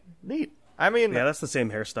 Neat. I mean... Yeah, that's the same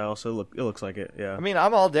hairstyle, so it looks like it, yeah. I mean,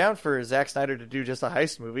 I'm all down for Zack Snyder to do just a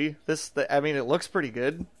heist movie. It looks pretty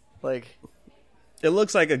good. Like... It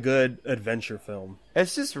looks like a good adventure film.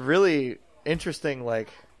 It's just really interesting, like,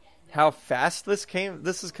 how fast this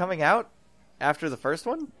is coming out after the first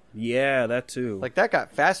one. Yeah, that too. Like, that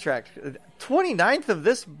got fast-tracked. 29th of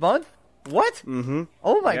this month? What? Mm-hmm.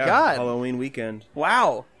 Oh my god. Halloween weekend.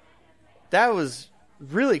 Wow. That was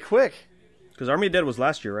really quick. Because Army of the Dead was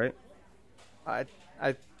last year, right?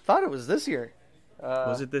 I thought it was this year.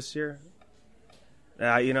 Was it this year?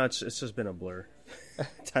 It's just been a blur.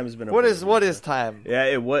 Time has been a blur. What is time? Yeah,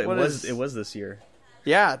 it was this year.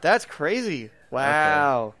 Yeah, that's crazy.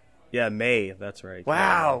 Wow. Okay. Yeah, May, that's right.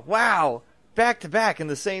 Wow. Back to back in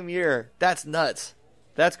the same year. That's nuts.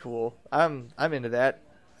 That's cool. I'm into that.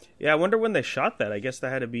 Yeah, I wonder when they shot that. I guess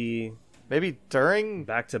that had to be maybe during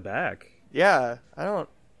back to back. Yeah, I don't.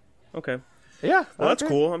 Okay. Yeah, well, that's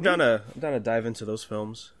cool. I'm down to dive into those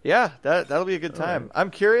films. Yeah, that'll be a good time. Right.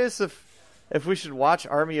 I'm curious if we should watch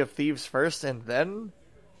Army of Thieves first and then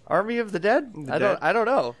Army of the Dead. I don't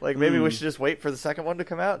know. Like maybe we should just wait for the second one to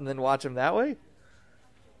come out and then watch them that way.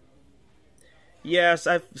 Yes,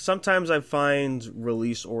 sometimes I find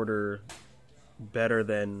release order better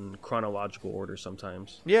than chronological order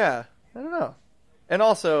sometimes. Yeah, I don't know. And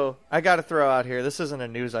also, I got to throw out here, this isn't a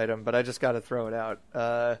news item, but I just got to throw it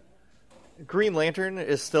out. Green Lantern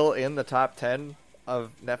is still in the top 10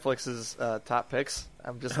 of Netflix's top picks.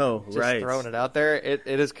 I'm just throwing it out there. It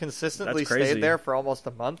has consistently stayed there for almost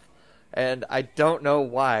a month, and I don't know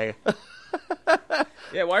why.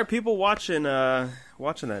 Yeah, why are people watching that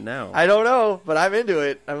now? I don't know, but I'm into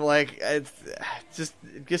it. I'm like,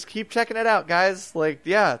 just keep checking it out, guys. Like,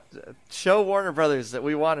 yeah, show Warner Brothers that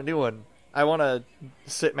we want a new one. I want to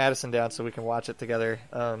sit Madison down so we can watch it together,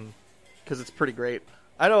 because it's pretty great.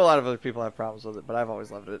 I know a lot of other people have problems with it, but I've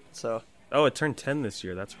always loved it. So. Oh, it turned 10 this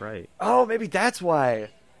year. That's right. Oh, maybe that's why.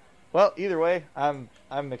 Well, either way, I'm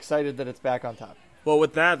excited that it's back on top. Well,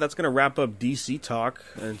 with that's going to wrap up DC talk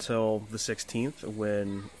until the 16th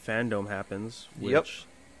when Fandom happens. Which,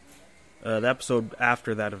 the episode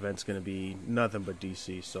after that event's going to be nothing but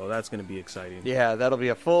DC, so that's going to be exciting. Yeah, that'll be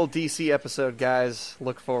a full DC episode, guys.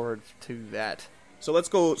 Look forward to that. So let's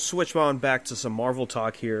go switch on back to some Marvel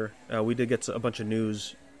talk here. We did get a bunch of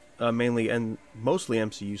news, mainly and mostly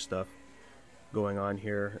MCU stuff going on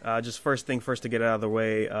here. Just first thing first to get out of the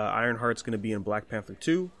way, Ironheart's going to be in Black Panther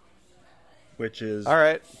 2. Which is all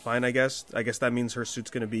right. Fine, I guess. I guess that means her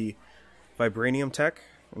suit's going to be vibranium tech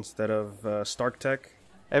instead of Stark tech.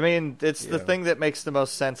 I mean, it's the thing that makes the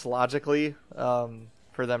most sense logically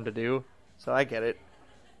for them to do. So I get it.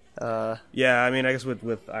 Yeah, I mean, I guess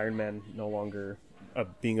with Iron Man no longer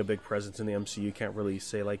being a big presence in the MCU, you can't really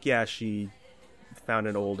say, like, yeah, she found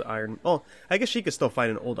an old Iron... Oh, I guess she could still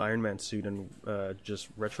find an old Iron Man suit and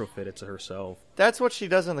just retrofit it to herself. That's what she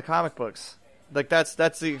does in the comic books. Like, that's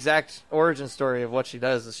the exact origin story of what she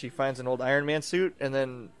does, is she finds an old Iron Man suit, and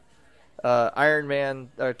then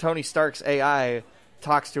Tony Stark's AI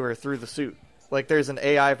talks to her through the suit. Like, there's an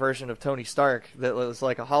AI version of Tony Stark that was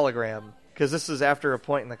like a hologram, because this is after a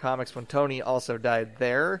point in the comics when Tony also died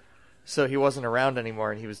there, so he wasn't around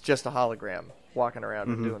anymore, and he was just a hologram walking around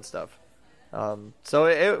and doing stuff. So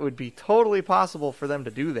it would be totally possible for them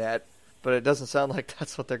to do that, but it doesn't sound like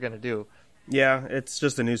that's what they're going to do. Yeah, it's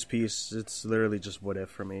just a news piece. It's literally just what if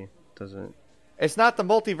for me. It's not the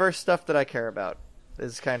multiverse stuff that I care about.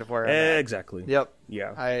 Is kind of where I'm at. Exactly. Yep.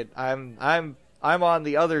 Yeah. I'm on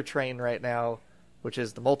the other train right now, which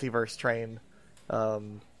is the multiverse train,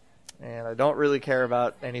 and I don't really care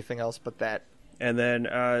about anything else but that. And then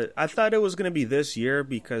I thought it was going to be this year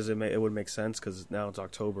because it would make sense because now it's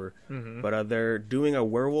October. Mm-hmm. But they're doing a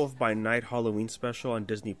Werewolf by Night Halloween special on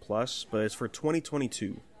Disney Plus, but it's for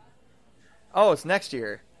 2022. Oh, it's next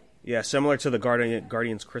year. Yeah, similar to the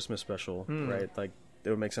Guardians Christmas special, right? Like, it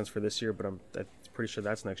would make sense for this year, but I'm pretty sure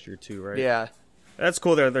that's next year too, right? Yeah. That's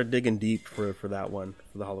cool. They're digging deep for that one,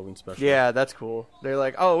 for the Halloween special. Yeah, that's cool. They're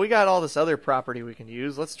like, oh, we got all this other property we can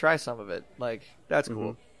use. Let's try some of it. Like, that's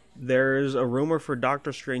cool. There's a rumor for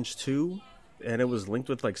Doctor Strange 2, and it was linked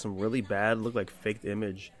with, like, some really bad, look like faked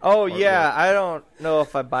image. Oh, yeah, I don't know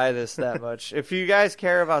if I buy this that much. If you guys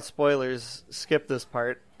care about spoilers, skip this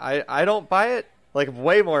part. I don't buy it. Like,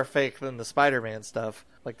 way more fake than the Spider-Man stuff.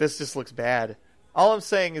 Like, this just looks bad. All I'm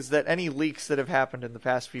saying is that any leaks that have happened in the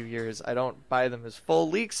past few years, I don't buy them as full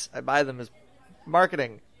leaks. I buy them as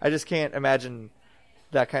marketing. I just can't imagine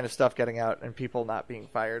that kind of stuff getting out and people not being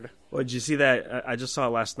fired. Well, did you see that? I just saw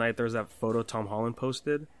it last night. There was that photo Tom Holland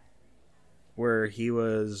posted where he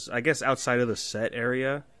was, I guess, outside of the set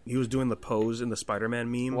area. He was doing the pose in the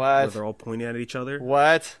Spider-Man meme where they're all pointing at each other.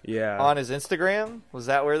 What? Yeah. On his Instagram? Was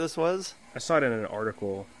that where this was? I saw it in an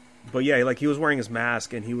article. But yeah, like he was wearing his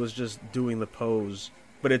mask and he was just doing the pose.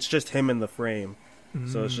 But it's just him in the frame.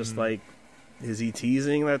 So it's just like, is he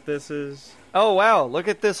teasing that this is... Oh, wow. Look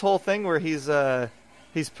at this whole thing where he's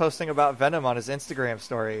posting about Venom on his Instagram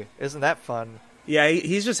story. Isn't that fun? Yeah,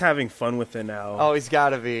 he's just having fun with it now. Oh, he's got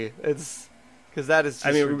to be. It's... Because that is just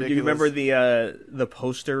ridiculous. You remember the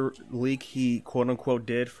poster leak he quote-unquote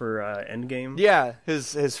did for Endgame? Yeah,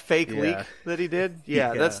 his fake leak that he did.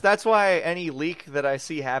 Yeah, that's why any leak that I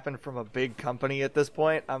see happen from a big company at this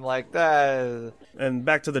point, I'm like, And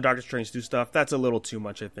back to the Doctor Strange 2 stuff, that's a little too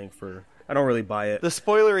much, I think, I don't really buy it. The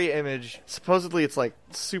spoilery image, supposedly it's like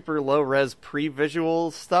super low-res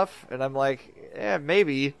pre-visual stuff, and I'm like,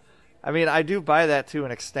 maybe. I mean, I do buy that to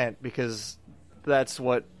an extent, because that's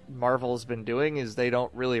what Marvel's been doing, is they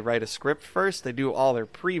don't really write a script first. They do all their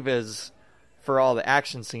previs for all the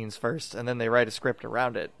action scenes first, and then they write a script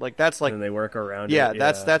around it. Like that's like, and they work around it.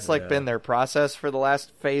 That's like been their process for the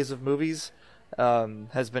last phase of movies.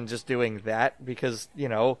 Has been just doing that because, you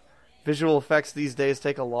know, visual effects these days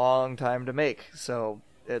take a long time to make. So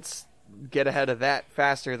it's get ahead of that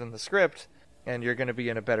faster than the script, and you're going to be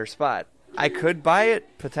in a better spot. I could buy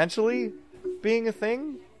it potentially being a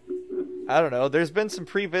thing. I don't know. There's been some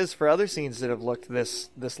previs for other scenes that have looked this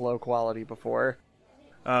low quality before.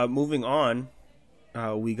 Moving on,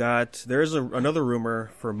 there's another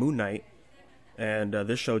rumor for Moon Knight, and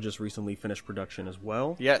this show just recently finished production as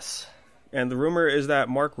well. Yes. And the rumor is that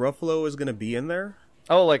Mark Ruffalo is going to be in there.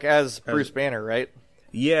 Oh, like as Bruce Banner, right?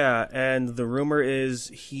 Yeah, and the rumor is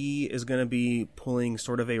he is going to be pulling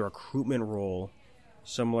sort of a recruitment role,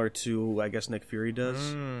 similar to, I guess, Nick Fury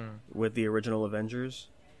does with the original Avengers.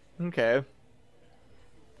 Okay.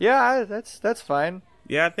 Yeah, that's fine.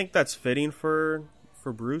 Yeah, I think that's fitting for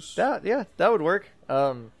Bruce. That would work.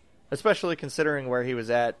 Especially considering where he was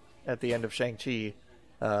at the end of Shang-Chi.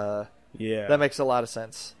 Yeah. That makes a lot of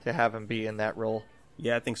sense to have him be in that role.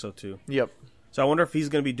 Yeah, I think so too. Yep. So I wonder if he's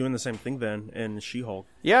going to be doing the same thing then in She-Hulk.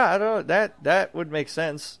 Yeah, I don't know. That would make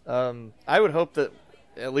sense. I would hope that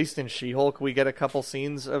at least in She-Hulk we get a couple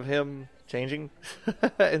scenes of him changing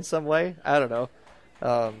in some way. I don't know.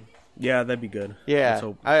 Yeah, that'd be good. Yeah,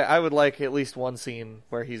 I would like at least one scene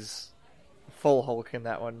where he's full Hulk in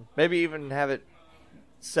that one. Maybe even have it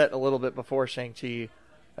set a little bit before Shang-Chi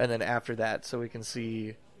and then after that so we can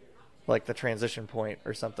see like the transition point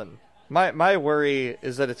or something. My worry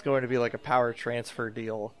is that it's going to be like a power transfer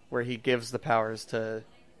deal where he gives the powers to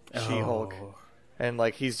She-Hulk and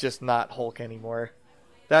like he's just not Hulk anymore.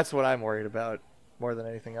 That's what I'm worried about more than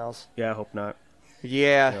anything else. Yeah, I hope not.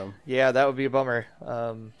 Yeah, that would be a bummer.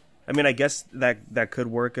 I mean, I guess that could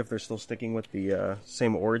work if they're still sticking with the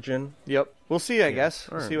same origin. Yep. We'll see, I guess.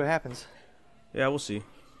 We'll see what happens. Yeah, we'll see.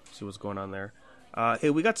 See what's going on there. Hey,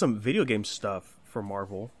 we got some video game stuff for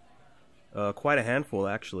Marvel. Quite a handful,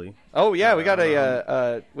 actually. Oh, yeah, we got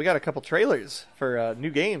a couple trailers for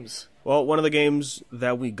new games. Well, one of the games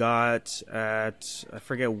that we got at, I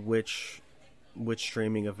forget which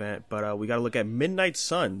streaming event, but we got to look at Midnight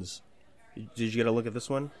Suns. Did you get a look at this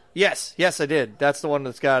one? Yes, I did. That's the one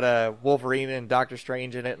that's got Wolverine and Doctor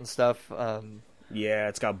Strange in it and stuff. Yeah,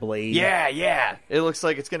 it's got Blade. Yeah. It looks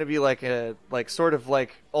like it's going to be like sort of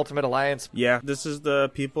like Ultimate Alliance. Yeah, this is the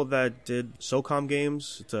people that did SOCOM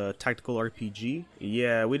games. It's a tactical RPG.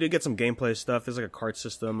 Yeah, we did get some gameplay stuff. There's like a card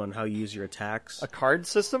system on how you use your attacks. A card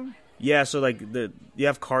system? Yeah, so like you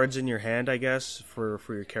have cards in your hand, I guess, for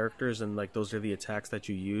your characters, and like those are the attacks that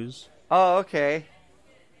you use. Oh, okay.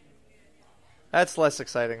 That's less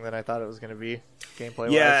exciting than I thought it was going to be,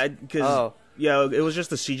 gameplay-wise. Yeah, because it was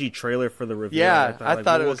just a CG trailer for the review. Yeah, I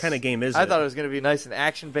thought it was, what kind of game is it? I thought it was going to be nice and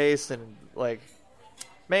action-based and, like,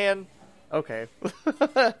 man, okay.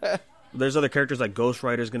 There's other characters like Ghost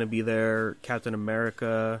Rider's going to be there, Captain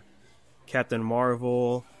America, Captain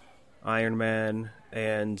Marvel, Iron Man,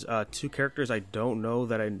 and two characters I don't know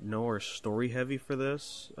that I know are story-heavy for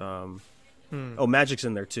this. Oh, Magic's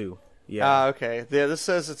in there, too. Yeah. Okay. Yeah, this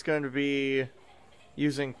says it's going to be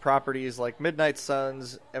using properties like Midnight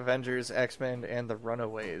Suns, Avengers, X-Men, and the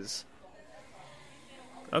Runaways.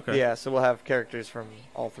 Okay. Yeah, so we'll have characters from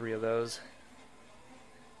all three of those.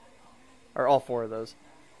 Or all four of those.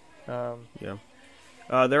 Yeah.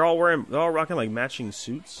 They're all rocking like matching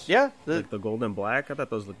suits. Yeah. Like the gold and black. I thought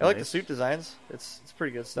those looked I nice. like the suit designs. It's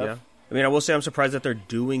pretty good stuff. Yeah. I mean, I will say I'm surprised that they're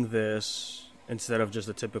doing this instead of just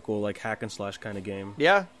a typical like hack and slash kind of game.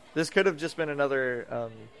 Yeah, this could have just been another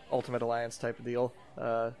Ultimate Alliance type of deal.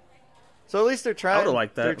 So at least they're trying. I would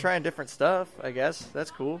like that. They're trying different stuff, I guess. That's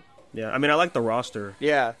cool. Yeah, I mean, I like the roster.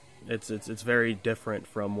 Yeah, it's very different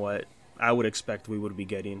from what I would expect we would be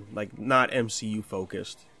getting. Like, not MCU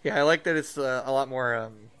focused. Yeah, I like that it's a lot more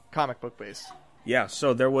comic book based. Yeah,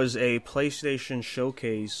 so there was a PlayStation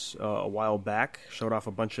showcase a while back, showed off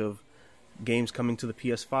a bunch of games coming to the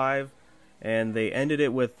PS5, and they ended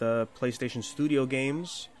it with PlayStation Studio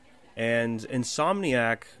games, and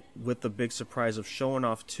Insomniac with the big surprise of showing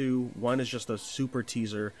off two. One is just a super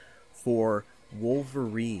teaser for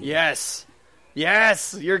Wolverine. Yes!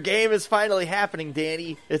 Yes! Your game is finally happening,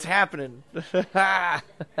 Danny. It's happening.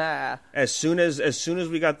 As soon as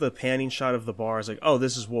we got the panning shot of the bar, it's like, oh,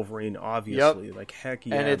 this is Wolverine, obviously. Yep. Like, heck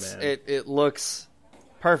yeah, and man. It looks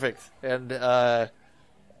perfect. And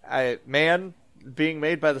being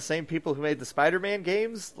made by the same people who made the Spider-Man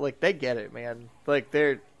games, like, they get it, man. Like,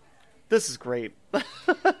 this is great.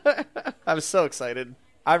 I'm so excited.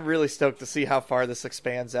 I'm really stoked to see how far this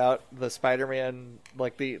expands out. The Spider-Man,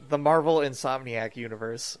 like the Marvel Insomniac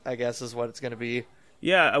universe, I guess, is what it's going to be.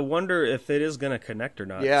 Yeah, I wonder if it is going to connect or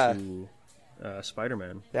not to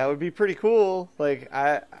Spider-Man. That would be pretty cool. Like,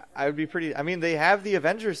 I would be pretty... I mean, they have the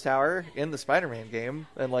Avengers Tower in the Spider-Man game,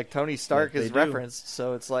 and, like, Tony Stark is referenced,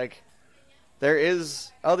 so it's like, there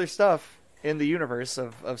is other stuff in the universe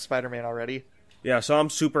of Spider-Man already. Yeah, so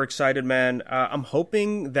I'm super excited, man. I'm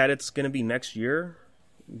hoping that it's going to be next year,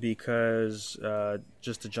 because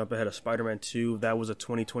just to jump ahead of Spider-Man 2, that was a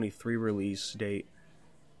 2023 release date,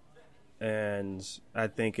 and I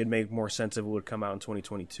think it'd make more sense if it would come out in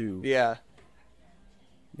 2022. Yeah.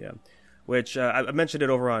 Which I mentioned it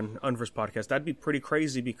over on Unverse Podcast. That'd be pretty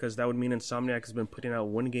crazy, because that would mean Insomniac has been putting out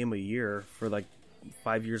one game a year for like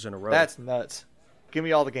 5 years in a row. That's nuts. Give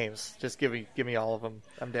me all the games. Just give me all of them.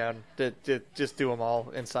 I'm down. Just do them all.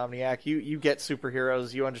 Insomniac. You get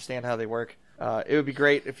superheroes. You understand how they work. It would be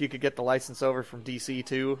great if you could get the license over from DC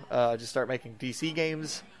too. Just start making DC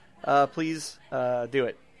games, please. Do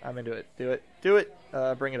it. I'm into it. Do it.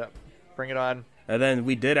 Bring it up. Bring it on. And then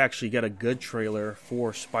we did actually get a good trailer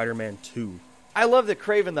for Spider-Man 2. I love that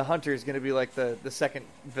Kraven the Hunter is going to be like the second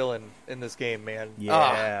villain in this game, man.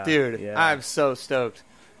 Yeah, dude, yeah. I'm so stoked.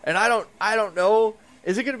 And I don't know.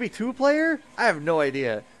 Is it going to be 2-player? I have no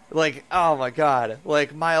idea. Like, oh my god,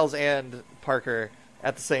 like Miles and Parker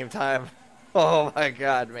at the same time. Oh my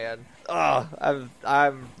god, man. Oh,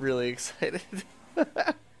 I'm really excited.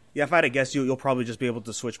 Yeah, if I had to guess, you'll probably just be able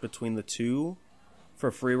to switch between the two for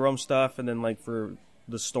free roam stuff, and then like for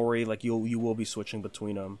the story, like you will be switching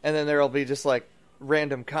between them. And then there'll be just like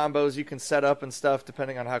random combos you can set up and stuff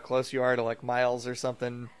depending on how close you are to like Miles or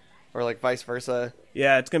something, or like vice versa.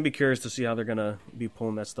 Yeah, it's gonna be curious to see how they're gonna be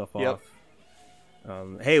pulling that stuff Yep.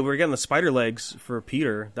 off. Hey, we're getting the spider legs for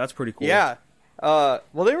Peter. That's pretty cool. Yeah.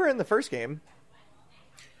 Well, they were in the first game.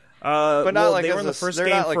 But not like they were in the first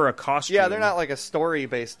game for a costume. Yeah, they're not like a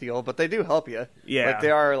story-based deal, but they do help you. Yeah, like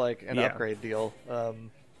they are like an upgrade deal.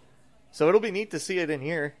 So it'll be neat to see it in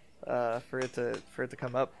here for it to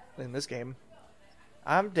come up in this game.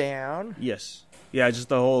 I'm down. Yes. Yeah, just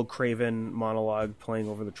the whole Kraven monologue playing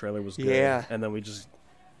over the trailer was good. Yeah. And then we just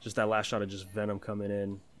that last shot of just Venom coming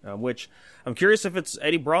in, which I'm curious if it's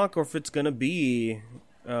Eddie Brock or if it's gonna be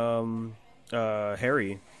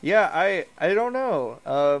Harry. Yeah, I don't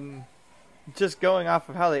know. Just going off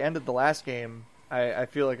of how they ended the last game, I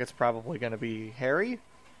feel like it's probably going to be Harry.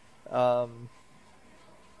 Because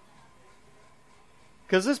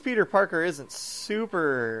this Peter Parker isn't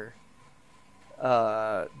super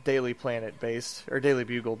Daily Planet based or Daily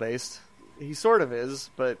Bugle based. He sort of is,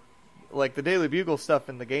 but like the Daily Bugle stuff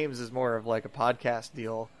in the games is more of like a podcast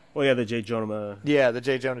deal. Well, yeah, the J. Jonah. Yeah, the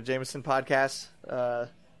J. Jonah Jameson podcast.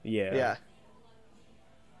 Yeah.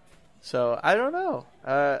 So, I don't know.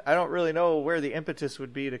 I don't really know where the impetus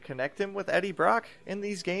would be to connect him with Eddie Brock in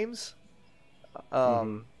these games.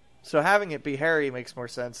 So having it be Harry makes more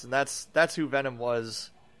sense, and that's who Venom was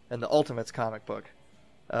in the Ultimates comic book.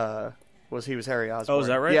 He was Harry Osborn. Oh, is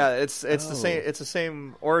that right? Yeah, it's the same. It's the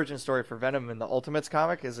same origin story for Venom in the Ultimates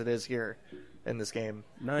comic as it is here in this game,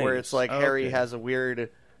 nice. Where it's like Harry has a weird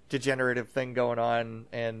degenerative thing going on,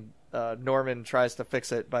 and Norman tries to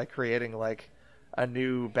fix it by creating like a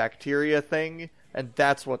new bacteria thing, and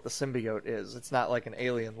that's what the symbiote is. It's not like an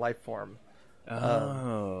alien life form.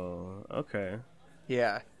 Okay.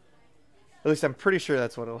 Yeah. At least I'm pretty sure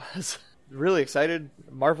that's what it was. Really excited.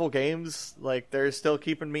 Marvel games, like they're still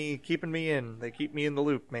keeping me in. They keep me in the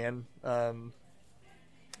loop, man. Man,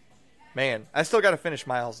 I still got to finish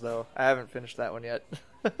Miles though. I haven't finished that one yet.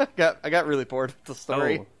 I got really bored with the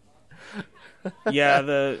story.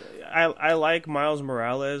 Yeah, I like Miles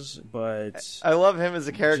Morales, but I love him as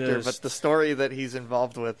a character, just, but the story that he's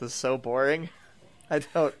involved with is so boring. I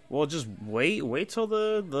don't. Well, just wait till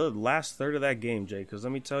the last third of that game, Jay. Because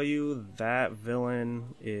let me tell you, that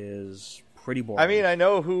villain is pretty boring. I mean, I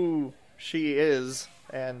know who she is,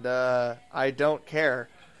 and I don't care.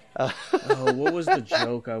 What was the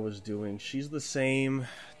joke I was doing? She's the same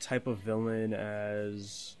type of villain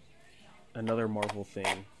as another Marvel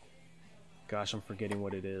thing. Gosh, I'm forgetting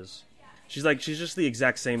what it is. She's just the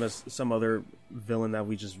exact same as some other villain that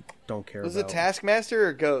we just don't care Was about. it Taskmaster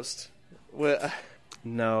or Ghost?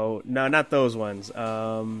 No, not those ones.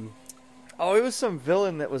 Oh, it was some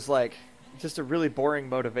villain that was like just a really boring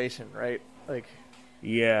motivation, right? Like,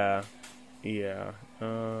 yeah.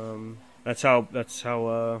 That's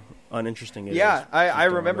how uninteresting it is. Yeah, I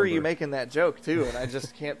remember you making that joke too, and I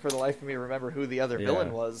just can't for the life of me remember who the other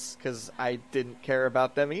villain was because I didn't care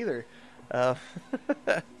about them either. I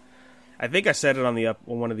think I said it on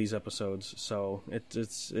one of these episodes, so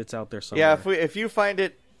it's out there somewhere. Yeah, if you find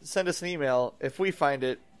it, send us an email. If we find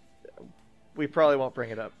it, we probably won't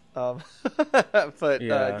bring it up. But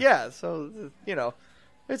yeah, so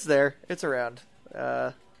it's there, it's around.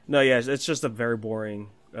 No, yeah, it's just a very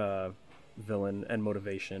boring villain and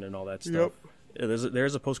motivation and all that stuff. Yep.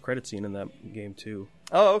 There's a post-credit scene in that game too.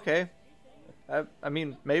 Oh, okay. I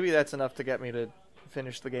mean, maybe that's enough to get me to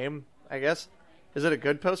finish the game, I guess. Is it a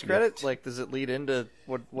good post-credit? Yeah. Like, does it lead into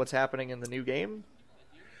what's happening in the new game?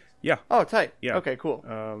 Yeah. Oh, tight. Yeah. Okay, cool.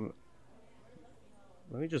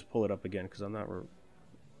 Let me just pull it up again because I'm not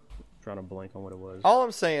trying to blank on what it was. All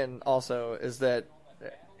I'm saying also is that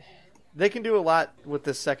they can do a lot with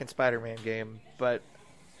this second Spider-Man game, but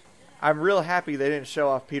I'm real happy they didn't show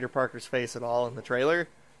off Peter Parker's face at all in the trailer.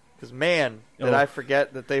 Because man, did I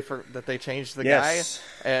forget that they changed the guy,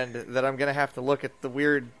 and that I'm gonna have to look at the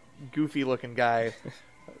weird, goofy-looking guy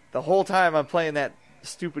the whole time I'm playing that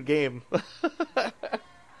stupid game.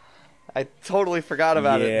 I totally forgot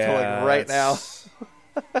about it until like right now.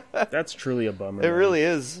 That's truly a bummer. It really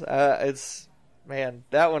is. Man,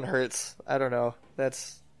 that one hurts. I don't know.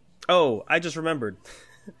 Oh, I just remembered.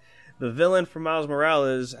 The villain from Miles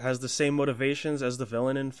Morales has the same motivations as the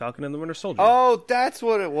villain in Falcon and the Winter Soldier. Oh, that's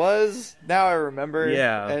what it was. Now I remember.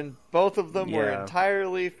 Yeah. And both of them were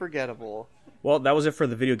entirely forgettable. Well, that was it for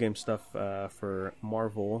the video game stuff for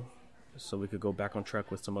Marvel. So we could go back on track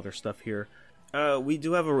with some other stuff here. We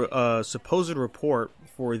do have a supposed report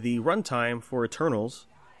for the runtime for Eternals,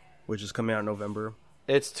 which is coming out in November.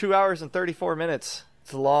 It's 2 hours and 34 minutes.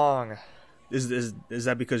 It's long. Is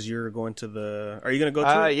that because you're going to the... Are you going to go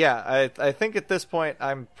to it? Yeah, I think at this point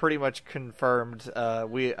I'm pretty much confirmed.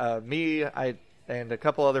 Me, and a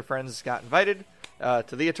couple other friends got invited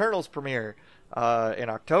to the Eternals premiere in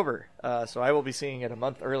October. So I will be seeing it a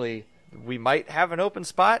month early. We might have an open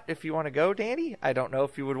spot if you want to go, Danny. I don't know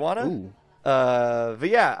if you would want to. Ooh. But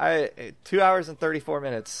yeah, 2 hours and 34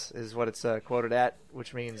 minutes is what it's quoted at,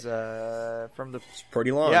 which means from the... It's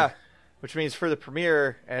pretty long. Yeah, which means for the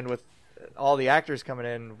premiere and with all the actors coming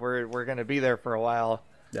in, we're going to be there for a while.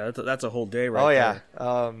 Yeah, that's a whole day right there.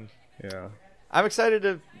 Oh, yeah. Yeah. I'm excited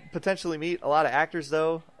to potentially meet a lot of actors,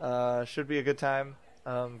 though. Should be a good time.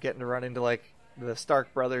 Getting to run into, like, the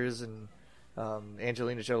Stark brothers and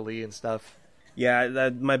Angelina Jolie and stuff.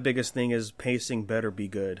 Yeah, my biggest thing is pacing better be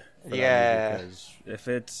good. Yeah.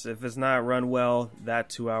 Because if it's not run well, that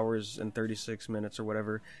 2 hours and 36 minutes or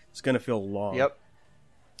whatever, it's going to feel long. Yep.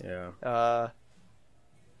 Yeah.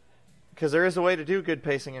 Because there is a way to do good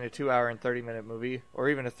pacing in a 2 hour and 30-minute movie, or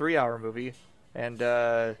even a 3 hour movie, and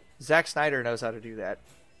Zack Snyder knows how to do that.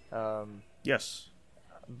 Yes.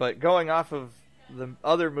 But going off of the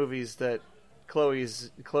other movies that Chloe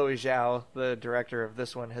Zhao, the director of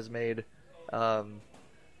this one, has made, I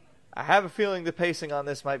have a feeling the pacing on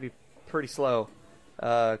this might be pretty slow,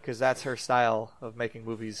 because that's her style of making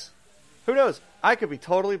movies. Who knows? I could be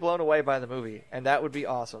totally blown away by the movie, and that would be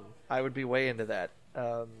awesome. I would be way into that.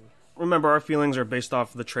 Remember, our feelings are based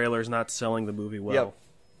off the trailers not selling the movie well. Yep.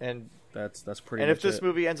 And that's pretty. And much if this it.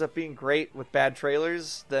 movie ends up being great with bad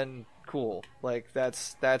trailers, then cool. Like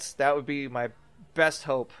that would be my best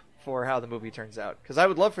hope for how the movie turns out. Because I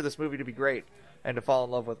would love for this movie to be great and to fall in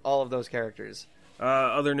love with all of those characters.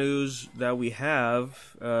 Other news that we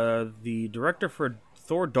have: the director for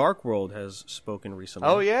Thor: Dark World has spoken recently.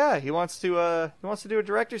 Oh yeah, he wants to do a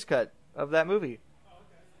director's cut of that movie.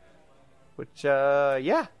 Which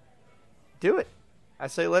yeah. Do it. I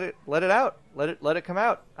say let it out. Let it come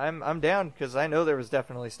out. I'm down because I know there was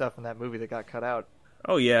definitely stuff in that movie that got cut out.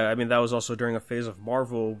 Oh yeah, I mean that was also during a phase of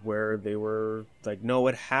Marvel where they were like, no,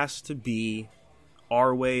 it has to be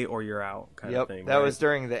our way or you're out kind of Yep, thing. that right? was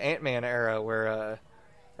during the Ant-Man era where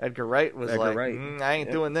Edgar Wright was like, Wright. I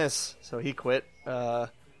ain't doing this, so he quit. So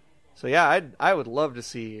yeah, I would love to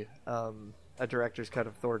see a director's cut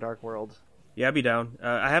of Thor: Dark World. Yeah, I'd be down.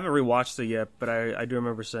 I haven't rewatched it yet, but I do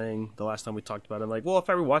remember saying the last time we talked about it, I'm like, well, if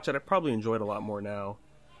I rewatch it, I probably enjoy it a lot more now.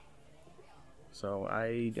 So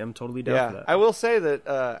I am totally down for that. I will say that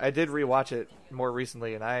I did rewatch it more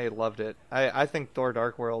recently, and I loved it. I think Thor: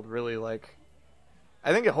 Dark World really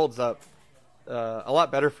I think it holds up a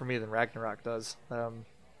lot better for me than Ragnarok does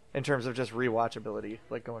in terms of just rewatchability,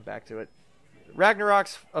 like going back to it.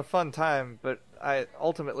 Ragnarok's a fun time, but I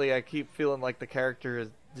keep feeling like the character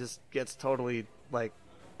just gets totally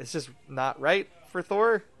it's just not right for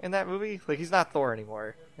Thor in that movie. Like, he's not Thor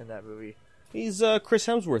anymore in that movie. He's Chris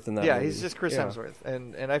Hemsworth in that movie. Yeah, he's just Chris Hemsworth.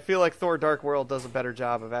 And I feel like Thor: Dark World does a better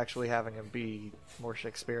job of actually having him be more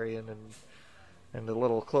Shakespearean and a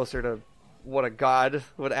little closer to what a god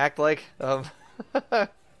would act like. I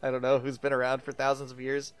don't know, who's been around for thousands of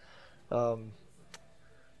years.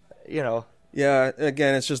 Yeah,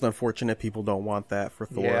 again, it's just unfortunate people don't want that for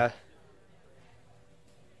Thor. Yeah.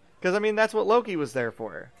 Because, I mean, that's what Loki was there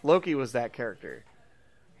for. Loki was that character.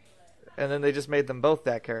 And then they just made them both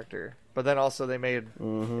that character. But then also they made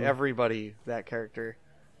everybody that character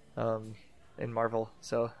in Marvel.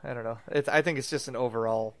 So, I don't know. I think it's just an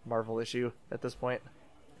overall Marvel issue at this point.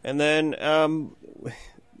 And then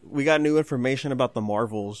we got new information about the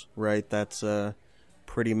Marvels, right? That's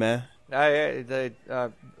pretty meh.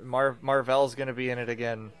 Marvel's going to be in it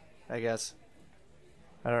again, I guess.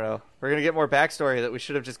 I don't know. We're going to get more backstory that we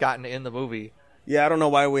should have just gotten in the movie. Yeah, I don't know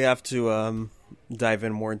why we have to dive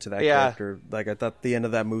in more into that character. Like, I thought the end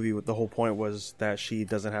of that movie, the whole point was that she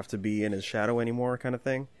doesn't have to be in his shadow anymore, kind of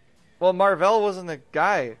thing. Well, Marvel wasn't the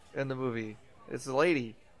guy in the movie. It's the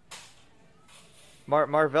lady.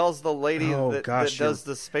 Marvel's the lady that does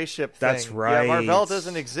the spaceship thing. That's right. Yeah, Marvel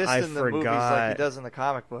doesn't exist in the movies like he does in the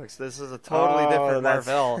comic books. This is a totally different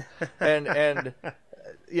Marvel. And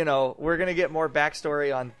we're going to get more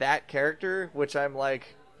backstory on that character, which I'm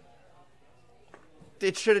like,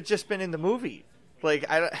 it should have just been in the movie. Like,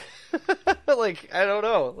 I don't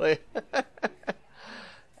know. Like,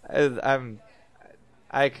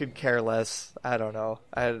 I could care less. I don't know.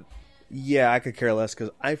 Yeah, I could care less because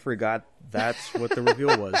I forgot that's what the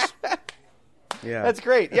reveal was. Yeah, that's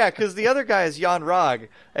great. Yeah, because the other guy is Jan Rog,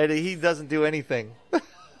 and he doesn't do anything.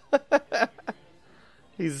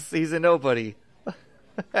 He's a nobody.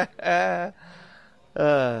 So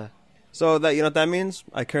that, you know what that means?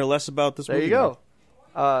 I care less about this movie. There you go.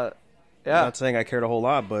 Yeah. I'm not saying I cared a whole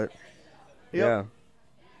lot, but yeah.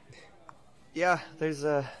 Yeah, there's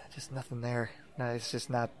just nothing there. No, it's just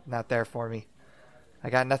not there for me. I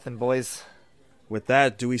got nothing, boys. With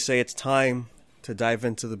that, do we say it's time to dive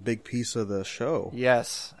into the big piece of the show?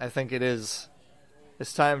 Yes, I think it is.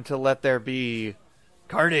 It's time to let there be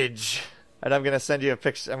Carnage. And I'm going to send you a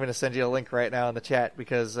picture. I'm going to send you a link right now in the chat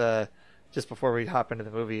because just before we hop into the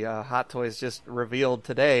movie, Hot Toys just revealed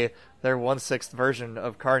today their 1/6 version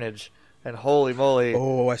of Carnage. And holy moly.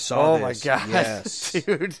 Oh, I saw this. Oh my god. Yes.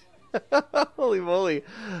 Dude. Holy moly.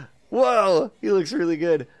 Whoa, he looks really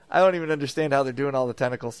good. I don't even understand how they're doing all the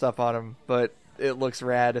tentacle stuff on him, but it looks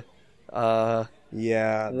rad. Yeah.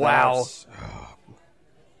 Wow.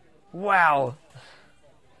 Wow.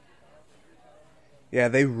 Yeah,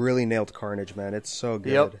 they really nailed Carnage, man. It's so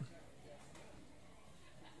good. Yep.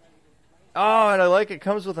 Oh, and I like it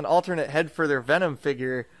comes with an alternate head for their Venom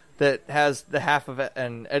figure that has the half of it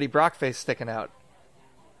and Eddie Brock face sticking out.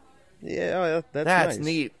 Yeah, that's nice.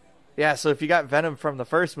 Neat. Yeah, so if you got Venom from the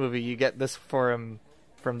first movie, you get this for him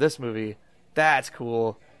from this movie. That's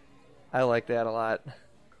cool. I like that a lot.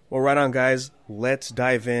 Well, right on, guys. Let's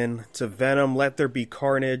dive in to Venom. Let There Be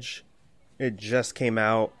Carnage. It just came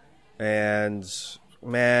out, and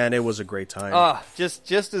man, it was a great time.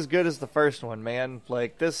 Just as good as the first one, man.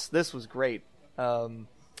 Like this was great.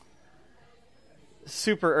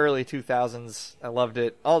 Super early 2000s. I loved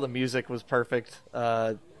it. All the music was perfect.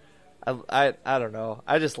 I don't know.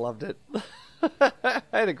 I just loved it. I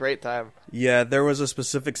had a great time. Yeah, there was a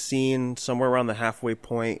specific scene somewhere around the halfway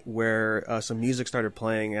point where some music started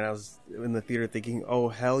playing, and I was in the theater thinking, oh,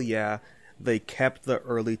 hell yeah, they kept the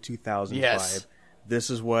early 2000s vibe.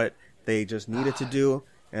 This is what they just needed to do,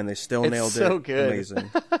 and they still nailed it. It's so good.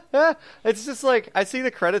 Amazing. It's just like, I see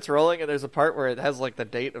the credits rolling, and there's a part where it has like the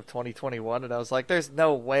date of 2021, and I was like, there's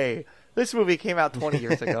no way. This movie came out 20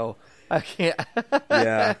 years ago. I can't.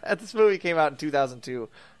 Yeah. This movie came out in 2002.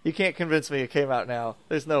 You can't convince me it came out now.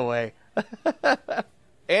 There's no way.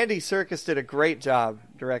 Andy Serkis did a great job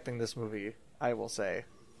directing this movie, I will say.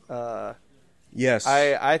 Yes.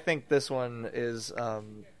 I think this one is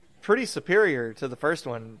pretty superior to the first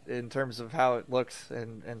one in terms of how it looks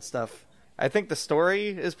and stuff. I think the story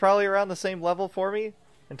is probably around the same level for me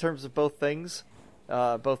in terms of both things,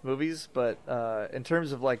 both movies. But in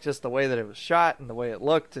terms of like just the way that it was shot and the way it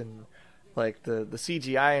looked and like the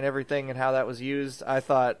CGI and everything and how that was used, I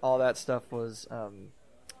thought all that stuff was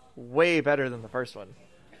way better than the first one.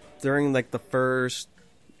 During like the first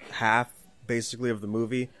half, basically, of the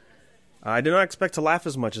movie, I did not expect to laugh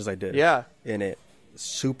as much as I did. Yeah. In it,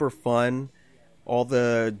 super fun. All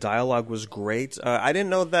the dialogue was great. I didn't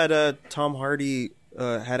know that Tom Hardy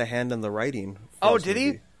had a hand in the writing. Oh, did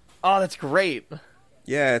he? Oh, that's great.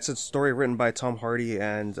 Yeah, it's a story written by Tom Hardy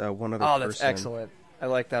and one other person. Oh, that's excellent. I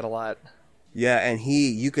like that a lot. Yeah, and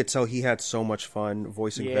you could tell he had so much fun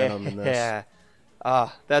voicing Venom in this. Yeah.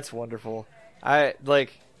 Ah, that's wonderful. I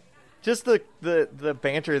like just the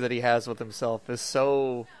banter that he has with himself is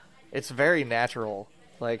so, it's very natural,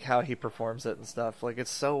 like how he performs it and stuff. Like,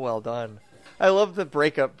 it's so well done. I love the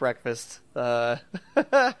breakup breakfast. That's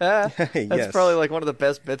Yes. probably like one of the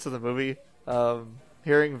best bits of the movie.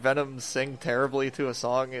 Hearing Venom sing terribly to a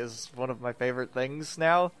song is one of my favorite things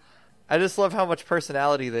now. I just love how much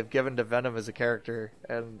personality they've given to Venom as a character,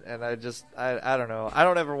 and I don't know. I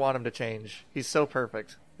don't ever want him to change. He's so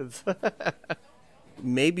perfect.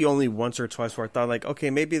 Maybe only once or twice where I thought, like, okay,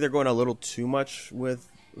 maybe they're going a little too much with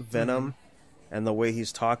Venom and the way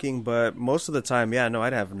he's talking, but most of the time, yeah, no,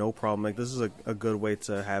 I'd have no problem. Like, this is a good way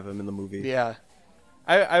to have him in the movie. Yeah.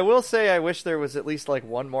 I will say I wish there was at least like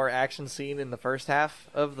one more action scene in the first half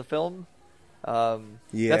of the film.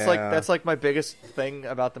 Yeah. That's like my biggest thing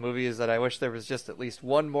about the movie is that I wish there was just at least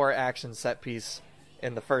one more action set piece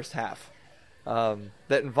in the first half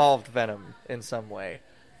that involved Venom in some way,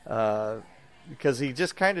 because he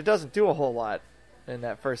just kind of doesn't do a whole lot in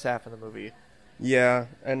that first half of the movie. Yeah,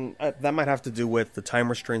 and that might have to do with the time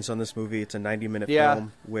restraints on this movie. It's a 90-minute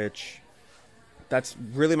film, which that's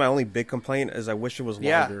really my only big complaint is I wish it was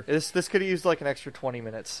longer. Yeah, this could have used like an extra 20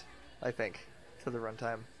 minutes, I think, to the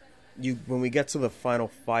runtime. When we get to the final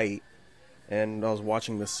fight, and I was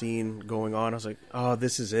watching the scene going on, I was like, "Oh,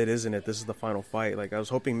 this is it, isn't it? This is the final fight." Like I was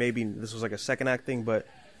hoping maybe this was like a second act thing, but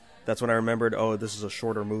that's when I remembered, oh, this is a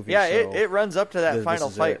shorter movie. Yeah, so it runs up to that final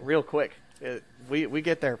fight it. real quick. We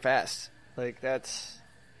get there fast. Like that's,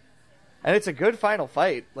 and it's a good final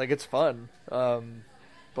fight. Like it's fun,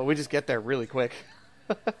 but we just get there really quick.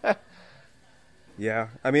 Yeah,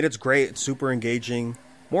 I mean it's great. It's super engaging.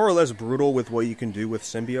 More or less brutal with what you can do with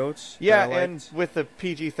symbiotes. Yeah, and with the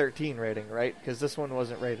PG-13 rating, right? Because this one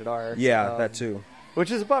wasn't rated R. Yeah, that too.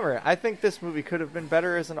 Which is a bummer. I think this movie could have been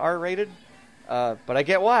better as an R-rated, but I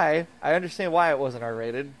get why. I understand why it wasn't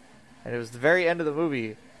R-rated, and it was the very end of the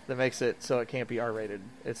movie that makes it so it can't be R-rated.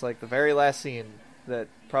 It's like the very last scene that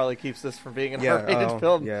probably keeps this from being an R-rated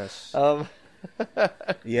film. Yes.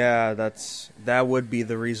 Yeah, that would be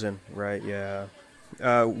the reason, right? Yeah.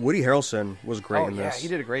 Woody Harrelson was great in this. Yeah, he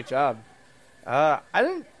did a great job. I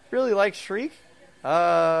didn't really like Shriek.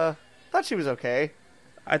 Thought she was okay.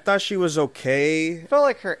 I thought she was okay.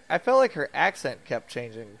 I felt like her accent kept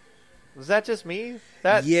changing. Was that just me?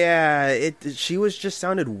 She was just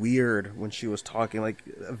sounded weird when she was talking, like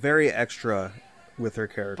very extra with her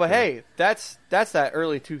character. But hey, that's that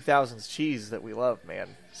early 2000s cheese that we love,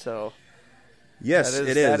 man. So yes,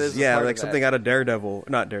 it is. Yeah, like something out of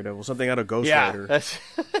something out of Ghost Rider. That's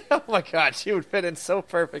oh my god, she would fit in so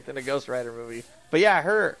perfect in a Ghost Rider movie. But yeah,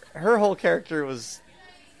 her whole character was,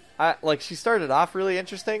 like she started off really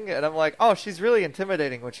interesting, and I'm like, oh, she's really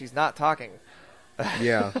intimidating when she's not talking.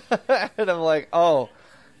 Yeah. And I'm like, oh,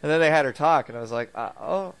 and then they had her talk, and I was like,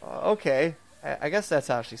 oh, okay, I guess that's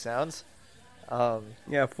how she sounds.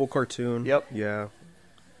 Yeah, full cartoon. Yep. Yeah.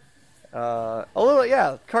 A little,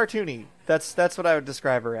 yeah, cartoony. That's what I would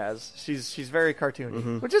describe her as. She's very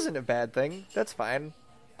cartoony, which isn't a bad thing. That's fine.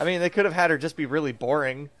 I mean, they could have had her just be really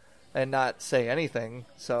boring and not say anything.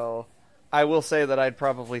 So, I will say that I'd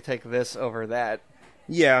probably take this over that.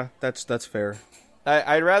 Yeah, that's fair.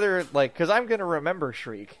 I'd rather, like, because I'm going to remember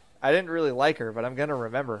Shriek. I didn't really like her, but I'm going to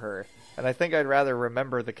remember her. And I think I'd rather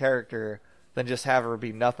remember the character than just have her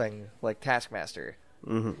be nothing like Taskmaster.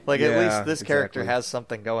 Mm-hmm. Like, at least this character has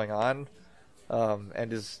something going on,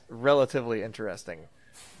 and is relatively interesting.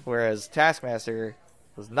 Whereas Taskmaster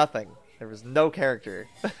was nothing. There was no character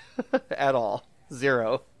at all.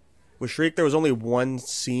 Zero. With Shriek, there was only one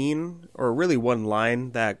scene, or really one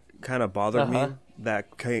line, that kind of bothered me.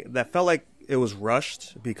 That felt like it was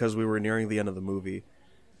rushed because we were nearing the end of the movie,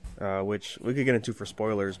 which we could get into for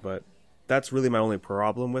spoilers, but that's really my only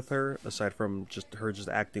problem with her, aside from her just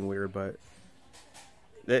acting weird. But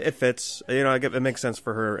It fits. It makes sense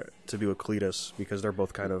for her to be with Cletus because they're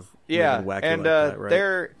both kind of Yeah, wacky and like that, right?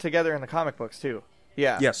 they're together in the comic books too.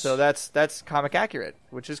 Yeah. Yes. So that's comic accurate,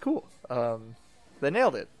 which is cool. They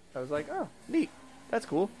nailed it. I was like, oh, neat. That's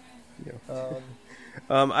cool. Yeah.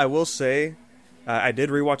 I will say, I did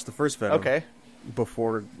rewatch the first Venom. Okay.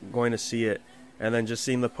 Before going to see it, and then just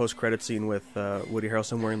seeing the post-credit scene with Woody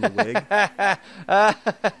Harrelson wearing the wig.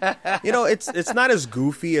 It's not as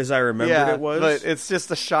goofy as I remembered it was. But it's just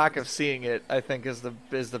the shock of seeing it, I think, is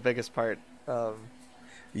the biggest part.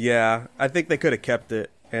 Yeah, I think they could have kept it,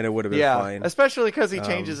 and it would have been fine. Especially because he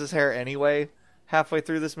changes his hair anyway halfway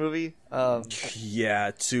through this movie.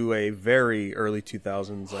 Yeah, to a very early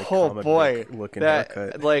 2000s comic book looking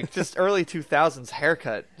haircut. Just early 2000s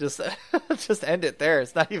haircut. Just end it there.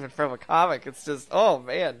 It's not even from a comic. It's just, oh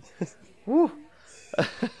man. Woo.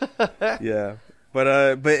 Yeah. But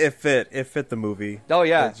it fit the movie. Oh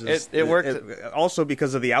yeah, it worked. Also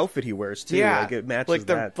because of the outfit he wears too. Yeah, it matches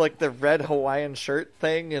that. Like the red Hawaiian shirt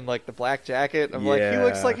thing and the black jacket. I'm like, he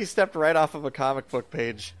looks like he stepped right off of a comic book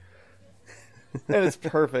page. And it's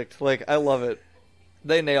perfect. I love it.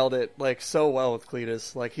 They nailed it so well with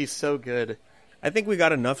Cletus. He's so good. I think we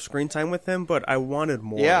got enough screen time with him, but I wanted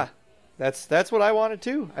more. Yeah, that's what I wanted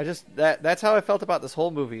too. That's how I felt about this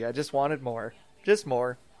whole movie. I just wanted more, just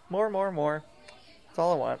more. That's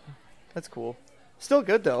all I want. That's cool. Still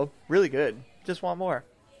good though, really good. Just want more.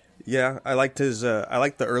 Yeah, I liked his. I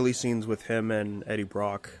liked the early scenes with him and Eddie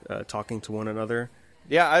Brock talking to one another.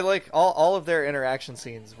 Yeah, I like all of their interaction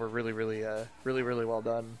scenes were really well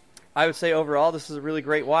done. I would say overall this is a really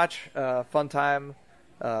great watch, fun time,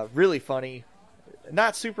 really funny,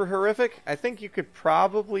 not super horrific. I think you could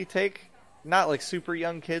probably take not super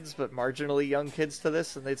young kids, but marginally young kids to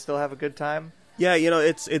this, and they'd still have a good time. Yeah,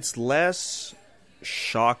 it's less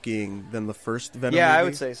shocking than the first Venom movie. I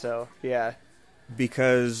would say so. Yeah,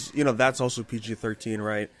 because that's also PG-13,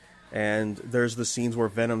 right? And there's the scenes where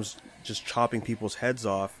Venom's just chopping people's heads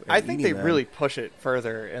off. I think they really push it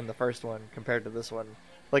further in the first one compared to this one.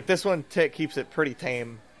 This one keeps it pretty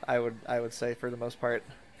tame, I would say, for the most part.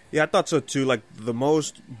 Yeah, I thought so too. The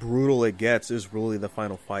most brutal it gets is really the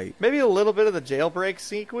final fight. Maybe a little bit of the jailbreak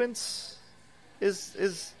sequence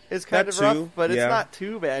is kind of rough, but it's not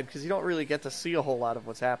too bad because you don't really get to see a whole lot of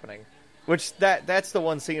what's happening. Which that's the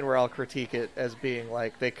one scene where I'll critique it as being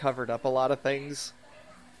they covered up a lot of things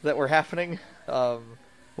that were happening. A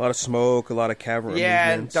lot of smoke, a lot of camera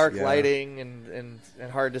and dark lighting and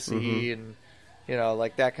hard to see and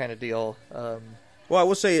that kind of deal. Well, I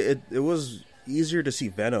will say it was easier to see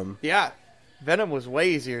Venom. Yeah, Venom was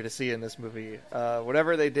way easier to see in this movie.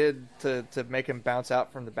 Whatever they did to make him bounce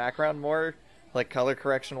out from the background more, color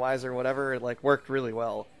correction wise or whatever, it worked really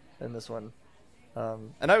well in this one.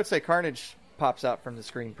 And I would say Carnage pops out from the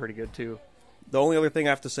screen pretty good too. The only other thing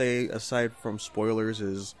I have to say, aside from spoilers,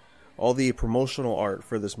 is all the promotional art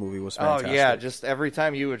for this movie was fantastic. Oh yeah, just every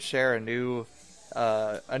time you would share a new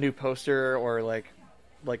poster or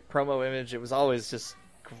promo image, it was always just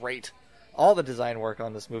great. All the design work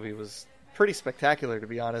on this movie was pretty spectacular, to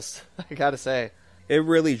be honest. I gotta say, it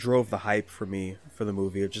really drove the hype for me for the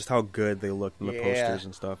movie. Just how good they looked in the posters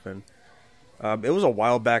and stuff. And it was a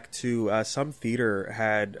while back too. Some theater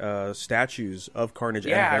had statues of Carnage.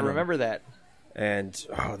 Yeah, and Venom. I remember that. And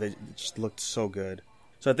they just looked so good.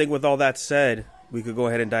 So I think with all that said, we could go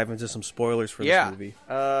ahead and dive into some spoilers for this movie.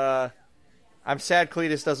 I'm sad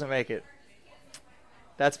Cletus doesn't make it.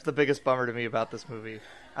 That's the biggest bummer to me about this movie.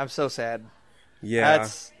 I'm so sad. Yeah,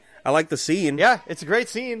 I like the scene. Yeah, it's a great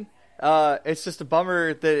scene. It's just a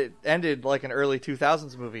bummer that it ended like an early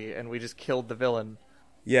 2000s movie and we just killed the villain.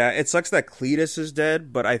 Yeah, it sucks that Cletus is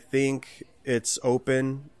dead, but I think it's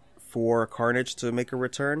open for Carnage to make a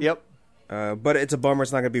return. Yep. But it's a bummer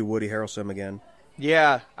it's not going to be Woody Harrelson again.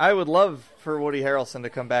 Yeah, I would love for Woody Harrelson to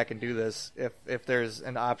come back and do this if there's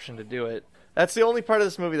an option to do it. That's the only part of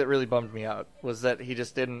this movie that really bummed me out, was that he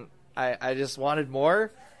just didn't... I just wanted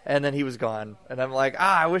more, and then he was gone. And I'm like,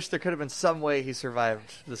 I wish there could have been some way he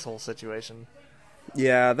survived this whole situation.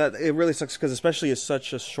 Yeah, it really sucks, because especially it's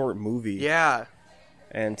such a short movie. Yeah.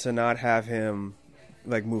 And to not have him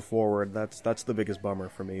move forward, that's the biggest bummer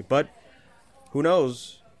for me. But who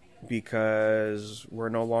knows? Because we're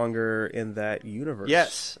no longer in that universe.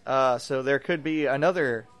 Yes. So there could be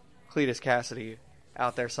another Cletus Cassidy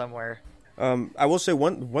out there somewhere. I will say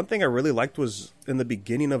one thing I really liked was in the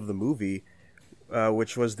beginning of the movie,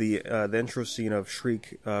 which was the intro scene of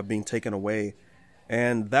Shriek being taken away,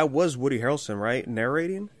 and that was Woody Harrelson, right,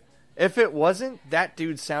 narrating? If it wasn't, that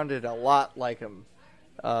dude sounded a lot like him.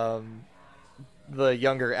 The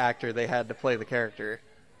younger actor they had to play the character.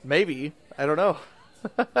 Maybe. I don't know.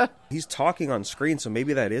 He's talking on screen, so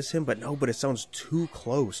maybe that is him, but no, but it sounds too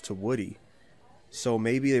close to Woody. So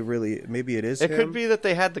maybe it is him. It could be that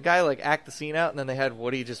they had the guy like act the scene out and then they had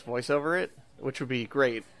Woody just voice over it, which would be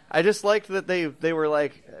great. I just liked that they were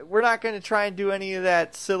like, we're not going to try and do any of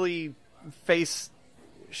that silly face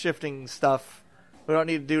shifting stuff. We don't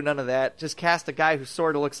need to do none of that. Just cast a guy who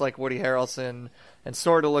sort of looks like Woody Harrelson and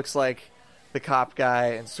sort of looks like the cop guy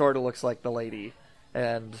and sort of looks like the lady,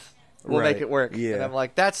 and we'll make it work. Yeah. And I'm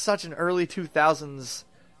like, that's such an early 2000s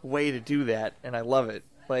way to do that, and I love it.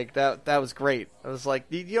 Like, that was great. I was like,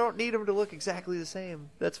 you don't need him to look exactly the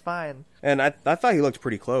same. That's fine. And I thought he looked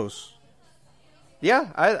pretty close.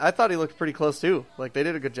 Yeah, I thought he looked pretty close, too. Like, they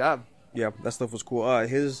did a good job. Yeah, that stuff was cool. I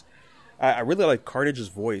really like Carnage's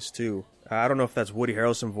voice, too. I don't know if that's Woody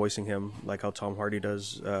Harrelson voicing him, like how Tom Hardy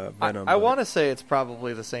does Venom. I want to say it's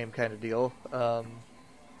probably the same kind of deal. But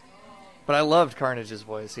I loved Carnage's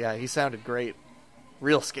voice. Yeah, he sounded great.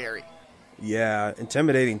 Real scary. Yeah,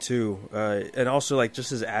 intimidating, too. And also, like,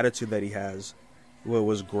 just his attitude that he has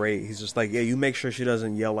was great. He's just like, yeah, you make sure she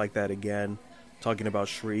doesn't yell like that again, talking about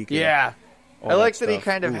Shriek. Yeah. I like that he stuff.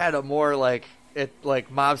 kind of had a more, like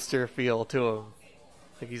mobster feel to him.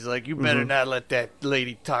 Like, he's like, you better not let that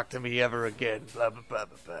lady talk to me ever again. Blah, blah, blah,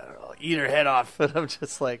 blah, blah. I'll eat her head off. And I'm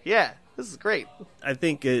just like, yeah, this is great. I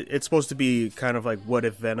think it's supposed to be kind of like, what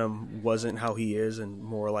if Venom wasn't how he is, and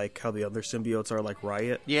more like how the other symbiotes are, like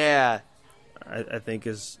Riot. Yeah. I think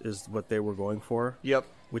is what they were going for. Yep.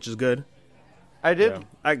 Which is good. I did.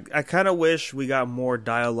 Yeah. I kind of wish we got more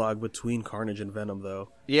dialogue between Carnage and Venom, though.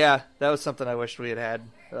 Yeah, that was something I wished we had had.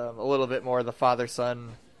 A little bit more of the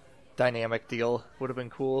father-son dynamic deal would have been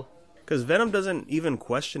cool. Because Venom doesn't even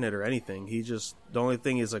question it or anything. He just, the only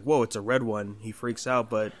thing is like, whoa, it's a red one. He freaks out,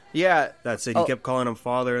 but yeah, that's it. He kept calling him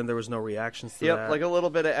father, and there was no reactions to that. Yep, like a little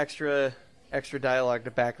bit of extra dialogue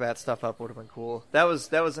to back that stuff up would have been cool. That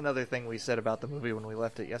was another thing we said about the movie when we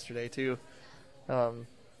left it yesterday too.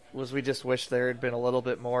 Was we just wish there had been a little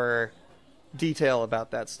bit more detail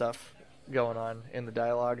about that stuff going on in the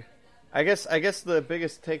dialogue. I guess the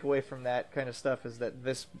biggest takeaway from that kind of stuff is that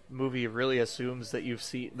this movie really assumes that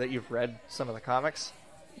you've read some of the comics.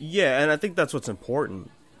 Yeah, and I think that's what's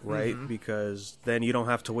important, right? Mm-hmm. Because then you don't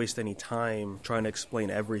have to waste any time trying to explain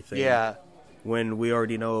everything. Yeah. When we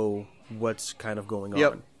already know what's kind of going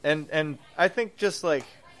Yep. on. And I think just like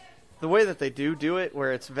the way that they do it,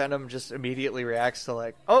 where it's Venom just immediately reacts to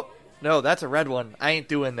like, oh no, that's a red one. I ain't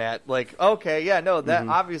doing that. Like, okay, yeah, no, that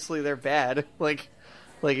obviously they're bad. Like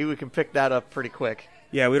we can pick that up pretty quick.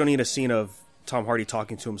 Yeah, we don't need a scene of Tom Hardy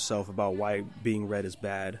talking to himself about why being red is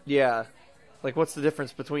bad. Yeah. Like, what's the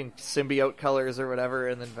difference between symbiote colors or whatever,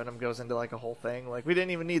 and then Venom goes into, like, a whole thing? Like, we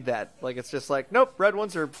didn't even need that. Like, it's just like, nope, red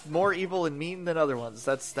ones are more evil and mean than other ones.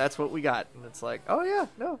 That's what we got. And it's like, oh, yeah,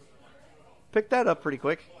 no. Pick that up pretty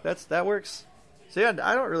quick. That works. So, yeah,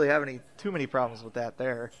 I don't really have too many problems with that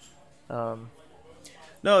there.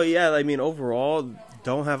 No, yeah, I mean, overall,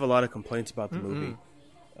 don't have a lot of complaints about the movie.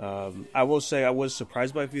 I will say I was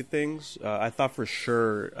surprised by a few things. I thought for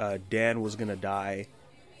sure Dan was going to die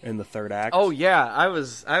in the third act. Oh yeah, I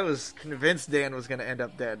was convinced Dan was going to end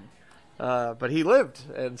up dead, but he lived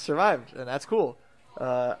and survived, and that's cool.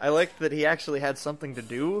 I liked that he actually had something to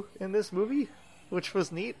do in this movie, which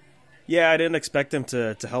was neat. Yeah, I didn't expect him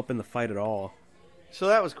to help in the fight at all. So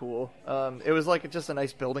that was cool. It was like just a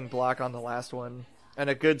nice building block on the last one, and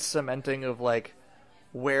a good cementing of like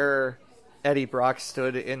where Eddie Brock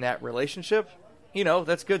stood in that relationship. You know,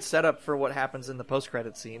 that's good setup for what happens in the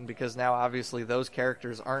post-credit scene, because now obviously those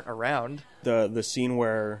characters aren't around. The scene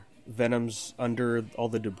where Venom's under all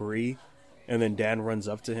the debris, and then Dan runs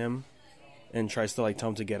up to him and tries to like tell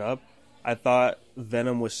him to get up. I thought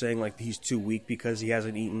Venom was saying like he's too weak because he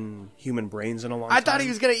hasn't eaten human brains in a long time. I thought he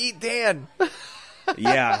was gonna eat Dan.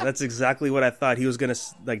 Yeah, that's exactly what I thought. He was gonna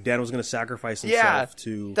Dan was gonna sacrifice himself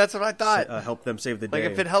to. That's what I thought. Help them save the day.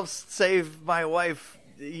 Like, if it helps save my wife,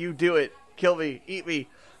 you do it. Kill me, eat me.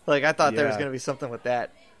 Like, I thought there was gonna be something with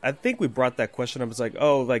that. I think we brought that question up. It's like,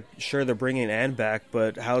 oh, like, sure, they're bringing Anne back,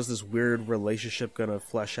 but how's this weird relationship gonna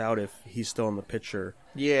flesh out if he's still in the picture?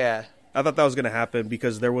 Yeah. I thought that was gonna happen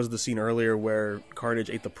because there was the scene earlier where Carnage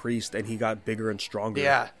ate the priest and he got bigger and stronger.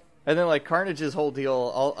 Yeah. And then, like, Carnage's whole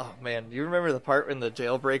deal, oh, man, you remember the part in the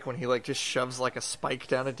jailbreak when he, like, just shoves, like, a spike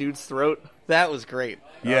down a dude's throat? That was great.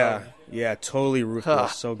 Yeah, yeah, totally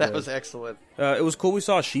ruthless, so good. That was excellent. It was cool we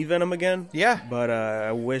saw She-Venom again. Yeah. But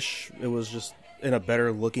I wish it was just in a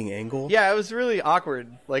better looking angle. Yeah, it was really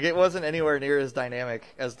awkward. Like, it wasn't anywhere near as dynamic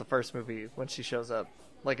as the first movie when she shows up.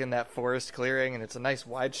 Like, in that forest clearing, and it's a nice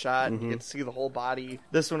wide shot. You can see the whole body.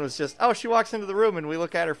 This one was just, oh, she walks into the room, and we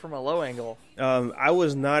look at her from a low angle. I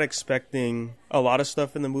was not expecting a lot of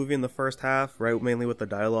stuff in the movie in the first half, right? Mainly with the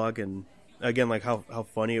dialogue, and again, like how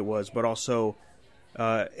funny it was, but also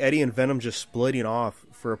Eddie and Venom just splitting off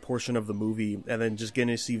for a portion of the movie, and then just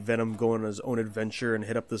getting to see Venom go on his own adventure and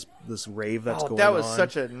hit up this rave that's going on. That was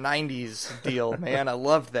such a 90s deal, man. I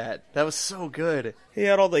loved that. That was so good. He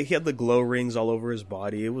had the glow rings all over his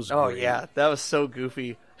body. It was great. Yeah, that was so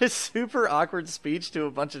goofy. His super awkward speech to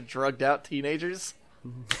a bunch of drugged out teenagers.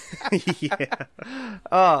 Yeah.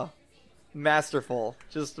 Oh, masterful.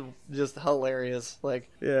 Just hilarious. Like,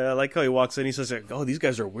 yeah, I like how he walks in, he says, like, oh, these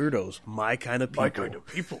guys are weirdos, my kind of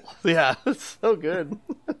people. Yeah, it's so good.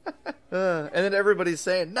 And then everybody's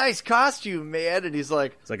saying, nice costume, man, and he's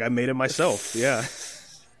like, it's like, I made it myself. Yeah.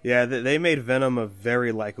 Yeah, they made Venom a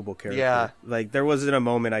very likable character. Yeah. Like, there wasn't a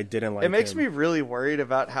moment I didn't like him. It makes me really worried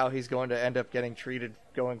about how he's going to end up getting treated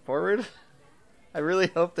going forward. I really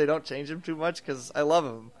hope they don't change him too much, because I love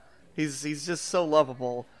him. He's just so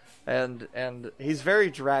lovable. And he's very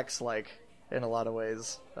Drax-like in a lot of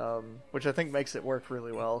ways, which I think makes it work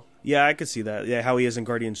really well. Yeah, I could see that. Yeah, how he is in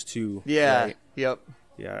Guardians 2. Yeah, right? Yep.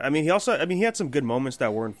 Yeah, I mean, he had some good moments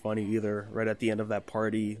that weren't funny either, right at the end of that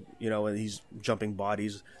party, and he's jumping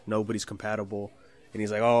bodies, nobody's compatible, and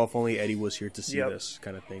he's like, oh, if only Eddie was here to see this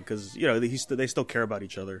kind of thing, because, they still care about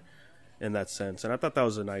each other in that sense, and I thought that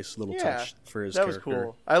was a nice little touch for his character. That was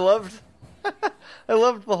cool. I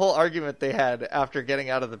loved the whole argument they had after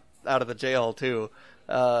getting out of the jail too,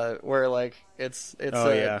 where like it's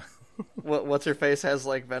what's her face has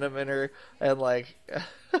like Venom in her, and like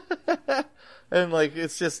and like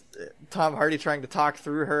it's just Tom Hardy trying to talk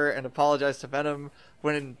through her and apologize to Venom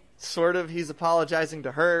when sort of he's apologizing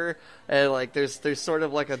to her, and like there's sort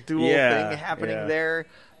of like a dual thing happening there.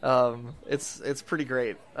 It's pretty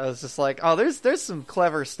great. I was just like, oh, there's some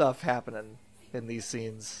clever stuff happening in these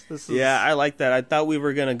scenes. Yeah, I like that. I thought we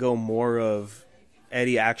were gonna go more of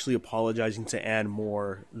Eddie actually apologizing to Anne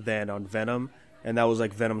more than on Venom, and that was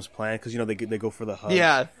like Venom's plan, because they go for the hug.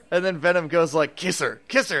 Yeah, and then Venom goes like, kiss her,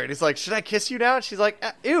 and he's like, should I kiss you now? And she's like,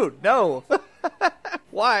 ew, no.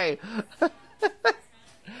 Why?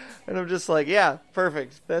 And I'm just like, yeah,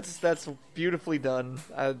 perfect. That's beautifully done.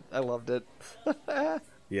 I loved it.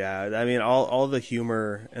 Yeah, I mean, all the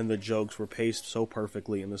humor and the jokes were paced so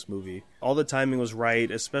perfectly in this movie. All the timing was right,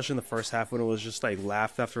 especially in the first half when it was just like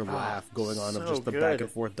laugh after laugh going on of just the back and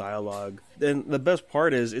forth dialogue. And the best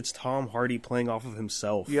part is it's Tom Hardy playing off of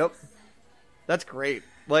himself. Yep. That's great.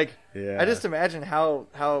 Like, I just imagine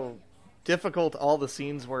how difficult all the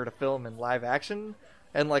scenes were to film in live action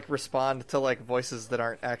and like respond to like voices that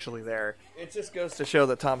aren't actually there. It just goes to show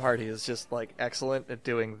that Tom Hardy is just like excellent at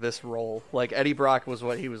doing this role. Like, Eddie Brock was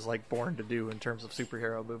what he was like born to do in terms of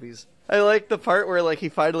superhero movies. I like the part where like he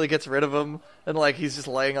finally gets rid of him and like he's just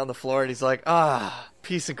laying on the floor and he's like,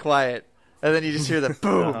 peace and quiet. And then you just hear the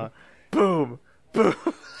boom, boom, boom.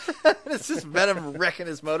 It's just Venom wrecking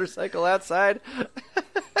his motorcycle outside.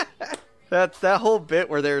 That whole bit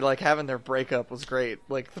where they're like having their breakup was great.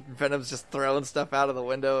 Like, Venom's just throwing stuff out of the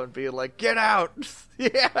window and being like, "Get out!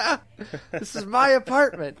 Yeah, this is my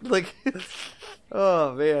apartment." Like,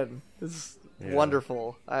 oh man, this is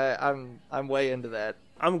wonderful. I'm way into that.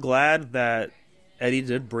 I'm glad that Eddie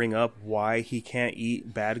did bring up why he can't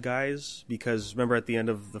eat bad guys, because remember at the end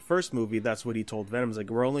of the first movie, that's what he told Venom. He's like,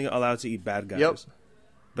 we're only allowed to eat bad guys. Yep.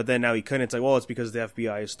 But then now he couldn't. It's like, well, it's because the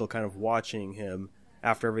FBI is still kind of watching him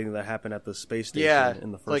after everything that happened at the space station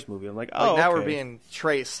in the first movie. I'm like, oh, now okay. We're being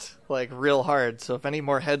traced like real hard. So if any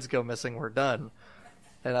more heads go missing, we're done.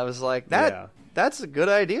 And I was like, that's a good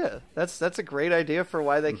idea. That's a great idea for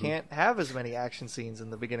why they can't have as many action scenes in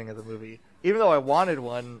the beginning of the movie. Even though I wanted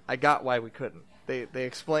one, I got why we couldn't. They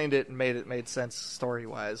explained it and made sense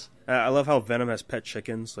story-wise. I love how Venom has pet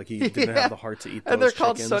chickens. Like, he didn't have the heart to eat those and they're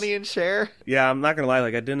chickens. called Sonny and Cher. Yeah, I'm not going to lie.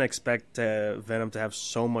 Like, I didn't expect Venom to have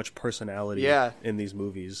so much personality in these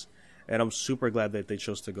movies. And I'm super glad that they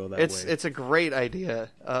chose to go that way. It's a great idea.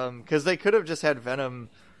 Because they could have just had Venom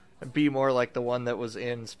be more like the one that was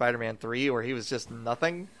in Spider-Man 3, where he was just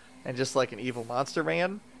nothing and just like an evil monster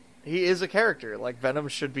man. He is a character. Like, Venom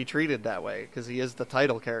should be treated that way because he is the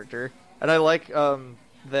title character. And I like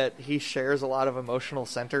that he shares a lot of emotional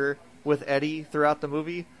center with Eddie throughout the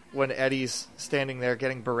movie. When Eddie's standing there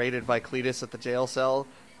getting berated by Cletus at the jail cell,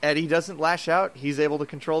 Eddie doesn't lash out. He's able to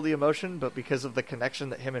control the emotion, but because of the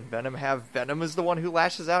connection that him and Venom have, Venom is the one who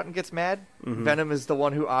lashes out and gets mad. Venom is the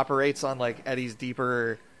one who operates on like Eddie's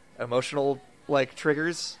deeper emotional like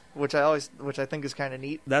triggers. which I think is kind of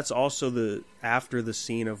neat. That's also after the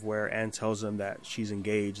scene of where Anne tells him that she's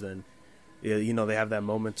engaged, and you know, they have that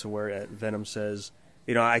moment to where Venom says,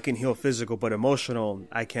 you know, I can heal physical, but emotional,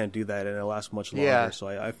 I can't do that, and it lasts much longer. Yeah. So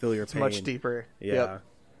I feel your pain. It's much deeper. Yeah. Yep.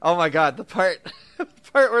 Oh my god, the part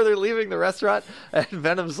where they're leaving the restaurant and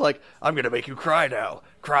Venom's like, I'm gonna make you cry now.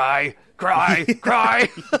 Cry.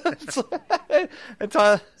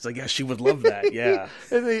 It's like, yeah, she would love that, yeah.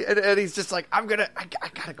 and he's just like, I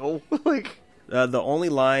gotta go. Like, the only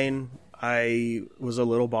line I was a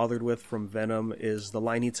little bothered with from Venom is the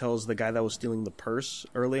line he tells the guy that was stealing the purse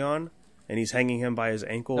early on, and he's hanging him by his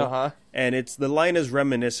ankle. And the line is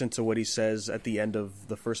reminiscent to what he says at the end of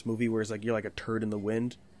the first movie, where it's like, you're like a turd in the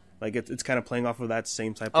wind. Like, it's kind of playing off of that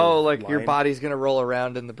same type of like line. Your body's gonna roll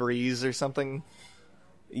around in the breeze or something.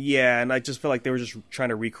 Yeah, and I just feel like they were just trying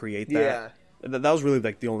to recreate that. Yeah. That was really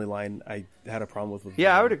like the only line I had a problem with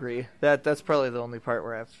Yeah, I would agree. That's probably the only part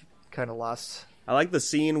where I've kind of lost. I like the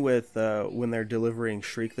scene with when they're delivering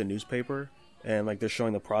Shriek the newspaper, and like they're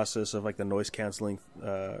showing the process of like the noise canceling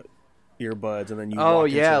earbuds, and then you. Oh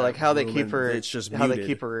walk yeah, into like how they room keep her. It's just how muted. they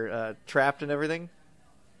keep her trapped and everything.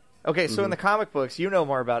 Okay, so in the comic books, you know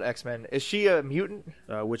more about X-Men. Is she a mutant?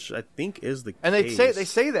 Which I think is the and case. they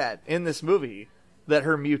say that in this movie, that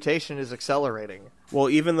her mutation is accelerating. Well,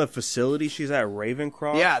 even the facility she's at,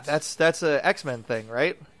 Ravencroft. Yeah, that's a X-Men thing,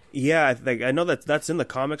 right? Yeah, I know that's in the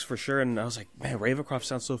comics for sure. And I was like, man, Ravencroft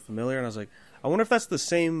sounds so familiar. And I was like, I wonder if that's the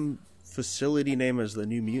same facility name as the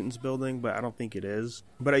New Mutants building, but I don't think it is.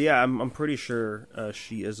 But yeah, I'm pretty sure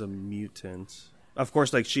she is a mutant. Of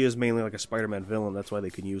course, like, she is mainly like a Spider-Man villain. That's why they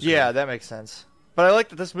could use her. Yeah, that makes sense. But I like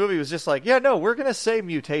that this movie was just like, yeah, no, we're going to say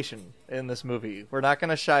mutation in this movie. We're not going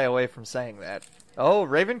to shy away from saying that. Oh,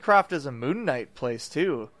 Ravencroft is a Moon Knight place,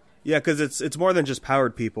 too. Yeah, because it's more than just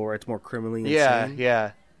powered people, right? It's more criminally insane.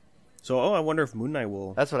 Yeah. So, I wonder if Moon Knight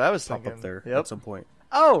will That's what I was pop thinking. up there Yep. at some point.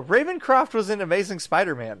 Oh, Ravencroft was in Amazing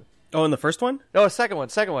Spider-Man. Oh, in the first one? No, second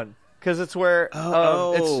one. Because it's where...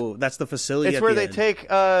 that's the facility It's at where the they end. take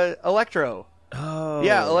Electro. Oh.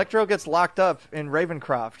 Yeah, Electro gets locked up in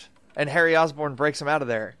Ravencroft, and Harry Osborn breaks him out of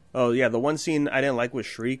there. Oh, yeah, the one scene I didn't like with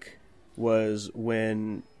Shriek was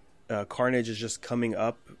when Carnage is just coming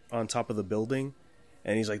up on top of the building,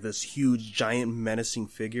 and he's like this huge, giant, menacing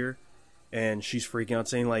figure, and she's freaking out,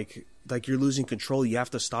 saying like you're losing control, you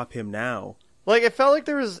have to stop him now. Like, it felt like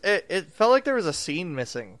there was a scene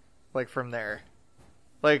missing, like, from there.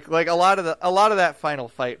 Like a lot of that final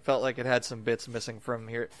fight felt like it had some bits missing from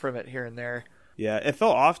it here and there. Yeah, it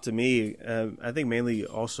felt off to me. I think mainly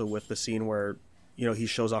also with the scene where, you know, he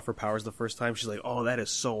shows off her powers the first time. She's like, "Oh, that is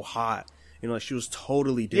so hot." You know, like, she was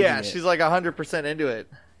totally digging it. Yeah, she's like 100% into it.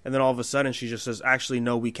 And then all of a sudden she just says, "Actually,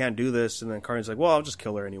 no, we can't do this." And then Carnage's like, "Well, I'll just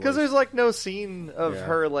kill her anyway." Because there's like no scene of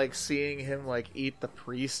her like seeing him like eat the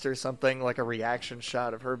priest or something, like a reaction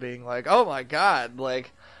shot of her being like, "Oh my god,"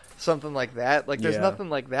 like something like that. Like there's nothing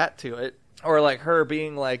like that to it. Or like her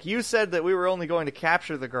being like, "You said that we were only going to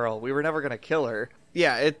capture the girl. We were never going to kill her."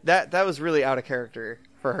 Yeah, that was really out of character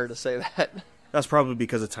for her to say that. That's probably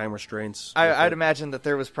because of time restraints. I'd imagine that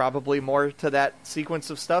there was probably more to that sequence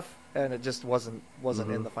of stuff, and it just wasn't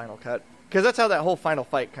in the final cut. Because that's how that whole final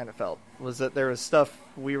fight kind of felt, was that there was stuff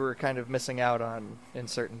we were kind of missing out on in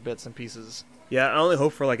certain bits and pieces. Yeah, I only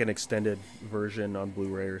hope for like an extended version on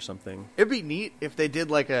Blu-ray or something. It'd be neat if they did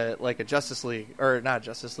like a Justice League, or not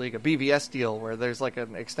Justice League, a BVS deal where there's like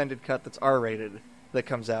an extended cut that's R-rated that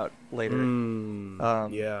comes out later.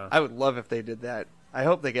 Yeah. I would love if they did that. I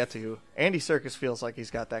hope they get to. Andy Serkis feels like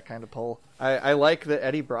he's got that kind of pull. I like that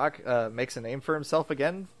Eddie Brock makes a name for himself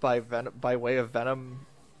again by way of Venom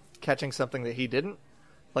catching something that he didn't.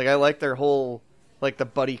 Like, I like their whole, like, the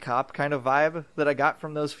buddy cop kind of vibe that I got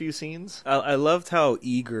from those few scenes. I loved how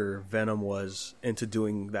eager Venom was into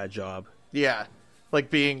doing that job. Yeah. Like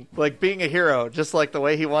being a hero, just like the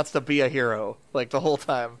way he wants to be a hero, like the whole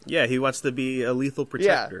time. Yeah, he wants to be a lethal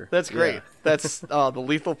protector. Yeah, that's great. Yeah. That's the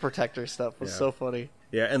lethal protector stuff was so funny.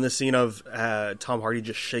 Yeah, and the scene of Tom Hardy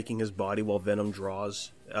just shaking his body while Venom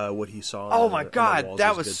draws what he saw. Oh my god,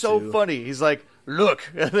 that was so too. funny. He's like, "Look,"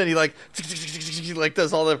 and then he like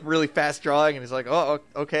does all the really fast drawing, and he's like, "Oh,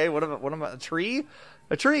 okay, what am I? A tree?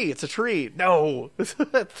 A tree? It's a tree. No!"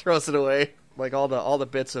 Throws it away. Like all the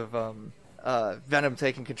bits of Venom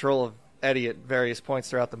taking control of Eddie at various points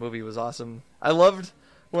throughout the movie was awesome. I loved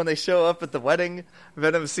when they show up at the wedding.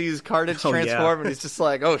 Venom sees Carnage transform, and he's just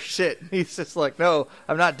like, "Oh shit!" He's just like, "No,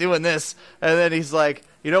 I'm not doing this." And then he's like,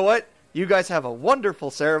 "You know what? You guys have a wonderful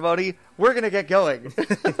ceremony. We're gonna get going."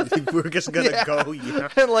 We're just gonna go. Yeah.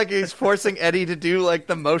 And like he's forcing Eddie to do like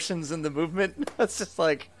the motions and the movement. That's just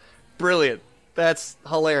like brilliant. That's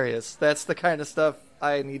hilarious. That's the kind of stuff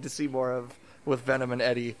I need to see more of with Venom and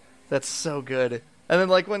Eddie. That's so good. And then,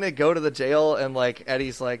 like, when they go to the jail and, like,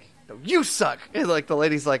 Eddie's like, you suck! And, like, the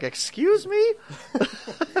lady's like, excuse me?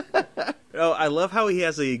 Oh, I love how he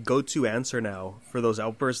has a go-to answer now for those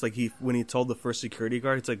outbursts. Like, when he told the first security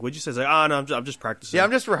guard, it's like, what'd you say? It's like, oh, no, I'm just practicing. Yeah,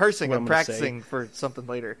 I'm just rehearsing. I'm practicing for something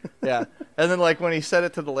later. Yeah. And then, like, when he said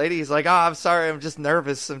it to the lady, he's like, oh, I'm sorry, I'm just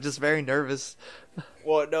nervous. I'm just very nervous.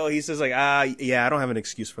 Well, no, he says, like, yeah, I don't have an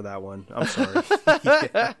excuse for that one. I'm sorry.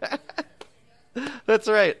 Yeah. That's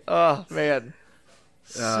right. Oh, man.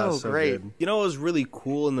 So great. Good. You know what was really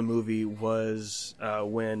cool in the movie was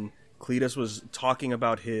when Cletus was talking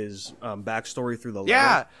about his backstory through the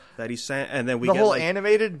letter that he sent, and then we the get whole like,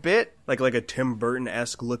 animated bit, like a Tim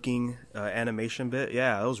Burton-esque looking animation bit.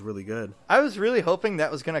 Yeah, that was really good. I was really hoping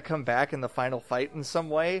that was going to come back in the final fight in some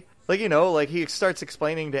way. Like, you know, like he starts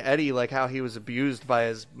explaining to Eddie like how he was abused by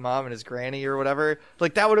his mom and his granny or whatever.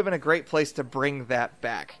 Like, that would have been a great place to bring that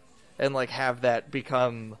back and like have that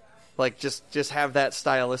become like just have that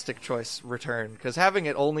stylistic choice return, because having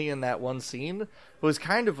it only in that one scene was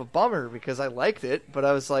kind of a bummer, because I liked it, but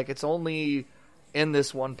I was like, it's only in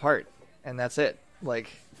this one part and that's it. Like,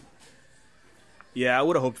 yeah, I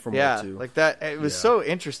would have hoped for more too. Like that, it was so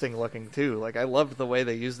interesting looking too. Like, I loved the way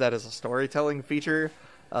they used that as a storytelling feature,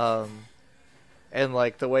 and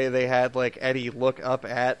like the way they had like Eddie look up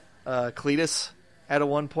at Cletus at a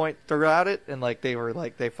one point throughout it, and like they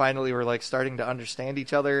finally were like starting to understand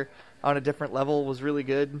each other on a different level was really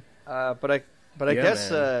good. But I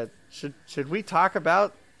guess should we talk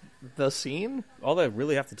about the scene? All that I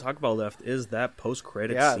really have to talk about left is that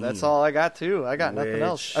post-credit scene. Yeah, that's all I got too. I got nothing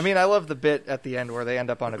else. I mean, I love the bit at the end where they end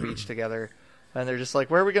up on a beach together, and they're just like,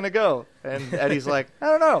 "Where are we gonna go?" And Eddie's like, "I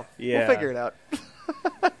don't know. We'll figure it out."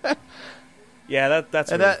 Yeah,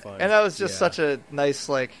 that's really fun. And that was just such a nice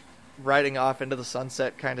like riding off into the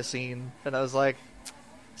sunset kind of scene, and I was like,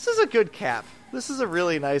 this is a good cap. This is a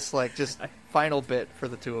really nice like just final bit for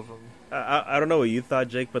the two of them. I don't know what you thought,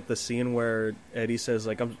 Jake, but the scene where Eddie says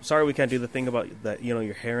like, I'm sorry we can't do the thing about that, you know,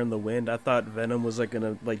 your hair in the wind. I thought Venom was like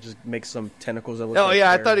gonna like just make some tentacles that look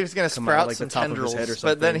I thought he was gonna sprout like some tendrils,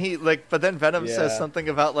 but then Venom says something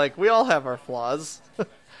about like, we all have our flaws.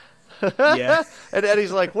 Yeah. And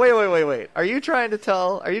Eddie's like, wait. Are you trying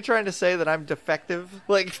to say that I'm defective?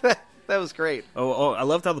 Like, that was great. Oh, I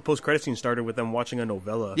loved how the post-credit scene started with them watching a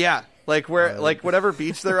novella. Yeah. Like, where, like, whatever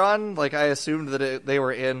beach they're on, like, I assumed that they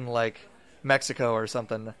were in, like, Mexico or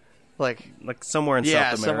something. Like somewhere in South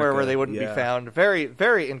America. Yeah, somewhere where they wouldn't be found. Very,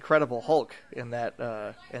 very Incredible Hulk in that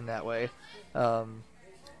way.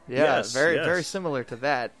 Very similar to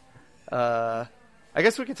that. I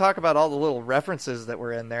guess we could talk about all the little references that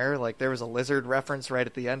were in there. Like, there was a lizard reference right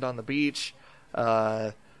at the end on the beach.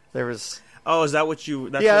 There was... Oh, is that what you...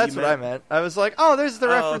 That's what I meant. I was like, oh, there's the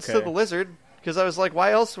reference to the lizard. Because I was like,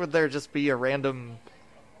 why else would there just be a random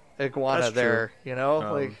iguana there, you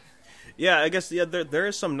know? Yeah, I guess there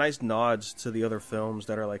is some nice nods to the other films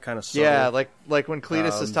that are like kind of subtle. Yeah, like when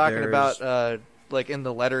Cletus is talking about, like in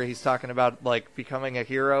the letter, he's talking about like becoming a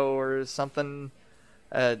hero or something.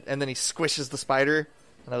 And then he squishes the spider,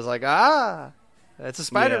 and I was like, that's a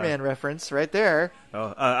Spider-Man reference right there.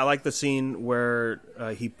 Oh, I like the scene where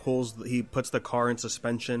he puts the car in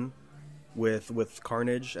suspension with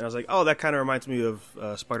Carnage, and I was like, oh, that kind of reminds me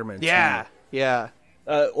of Spider-Man 2. Yeah.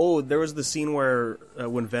 There was the scene where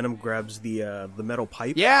when Venom grabs the metal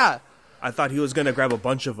pipe. Yeah. I thought he was going to grab a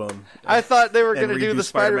bunch of them. I thght they were going to do the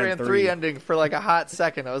Spider-Man 3 ending for like a hot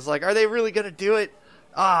second. I was like, are they really going to do it?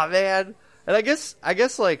 Oh, man. And I guess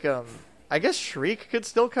Shriek could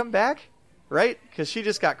still come back, right? Because she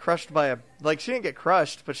just got crushed by she didn't get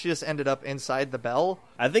crushed, but she just ended up inside the bell.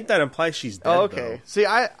 I think that implies she's dead. Oh, okay. Though. See,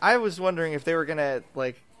 I was wondering if they were gonna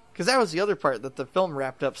because that was the other part that the film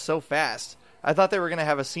wrapped up so fast. I thought they were gonna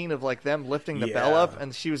have a scene of like them lifting the bell up,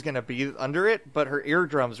 and she was gonna be under it, but her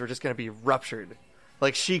eardrums were just gonna be ruptured,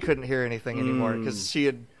 like she couldn't hear anything anymore because she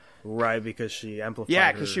had. Right, because she amplified.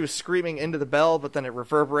 Yeah, because she was screaming into the bell, but then it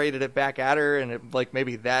reverberated it back at her, and it like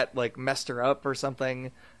maybe that like messed her up or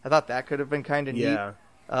something. I thought that could have been kind of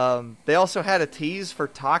neat. They also had a tease for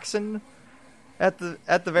Toxin at the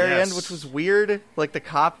very end, which was weird. Like the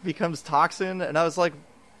cop becomes Toxin, and I was like,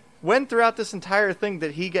 when throughout this entire thing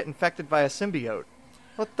did he get infected by a symbiote?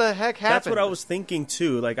 What the heck happened? That's what I was thinking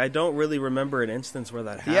too. Like I don't really remember an instance where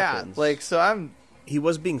that happens. Yeah, like so he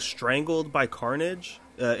was being strangled by Carnage.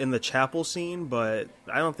 In the chapel scene, but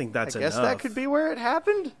I don't think that's enough. I guess that could be where it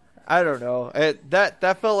happened. I don't know.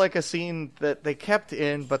 That felt like a scene that they kept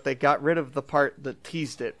in, but they got rid of the part that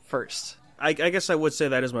teased it first. I guess I would say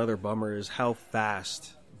that is my other bummer, is how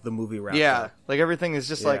fast the movie wrapped up. Like everything is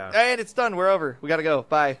just like, hey, it's done. We're over. We gotta go.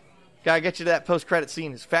 Bye. Gotta get you to that post-credit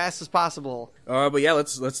scene as fast as possible. But yeah,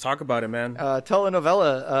 let's talk about it, man.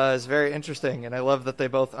 Telenovela is very interesting, and I love that they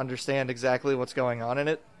both understand exactly what's going on in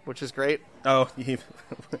it, which is great. Oh,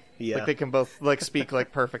 yeah. Like they can both like speak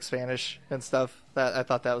like perfect Spanish and stuff. That I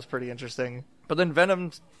thought that was pretty interesting. But then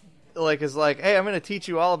Venom like is like, "Hey, I'm going to teach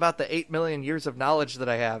you all about the 8 million years of knowledge that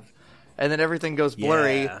I have," and then everything goes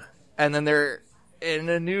blurry, and then they're in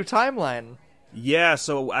a new timeline. Yeah.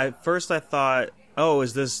 So at first I thought, oh,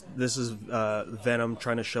 this is Venom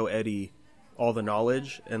trying to show Eddie all the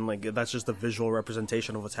knowledge, and like that's just a visual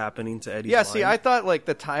representation of what's happening to Eddie's mind. See, I thought like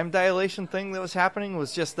the time dilation thing that was happening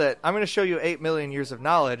was just that I'm going to show you 8 million years of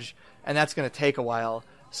knowledge, and that's going to take a while.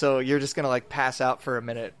 So you're just going to like pass out for a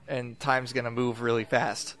minute, and time's going to move really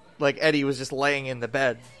fast. Like Eddie was just laying in the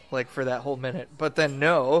bed like for that whole minute. But then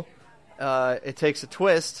no, it takes a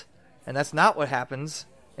twist, and that's not what happens.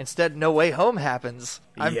 Instead, No Way Home happens.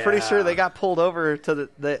 I'm pretty sure they got pulled over to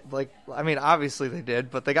the like. I mean, obviously they did,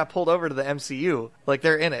 but they got pulled over to the MCU. Like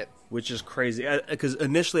they're in it, which is crazy. Because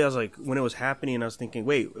initially I was like, when it was happening, I was thinking,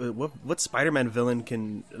 wait, what Spider-Man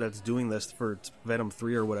villain that's doing this for Venom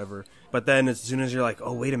 3 or whatever? But then as soon as you're like,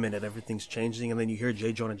 oh wait a minute, everything's changing, and then you hear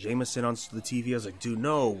J. Jonah Jameson on the TV, I was like, dude,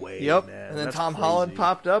 no way. Yep. Man. And then That's Tom crazy. Holland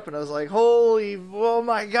popped up, and I was like, oh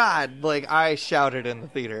my god! Like I shouted in the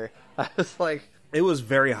theater. I was like. It was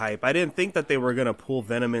very hype. I didn't think that they were going to pull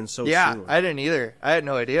Venom in so soon. Yeah, I didn't either. I had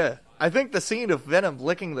no idea. I think the scene of Venom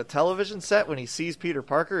licking the television set when he sees Peter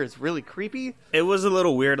Parker is really creepy. It was a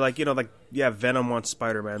little weird. Like, Venom wants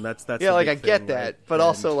Spider-Man. That's yeah, like I get that. Right? But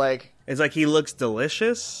also like... It's like he looks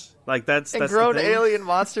delicious. Like that's grown alien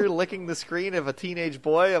monster licking the screen of a teenage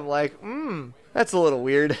boy. I'm like, that's a little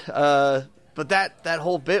weird. But that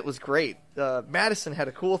whole bit was great. Madison had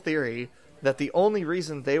a cool theory that the only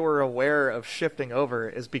reason they were aware of shifting over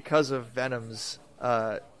is because of Venom's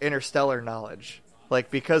interstellar knowledge. Like,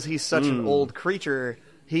 because he's such an old creature,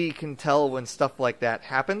 he can tell when stuff like that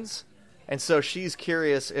happens. And so she's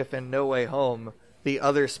curious if in No Way Home, the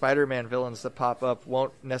other Spider-Man villains that pop up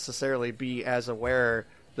won't necessarily be as aware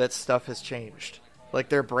that stuff has changed. Like,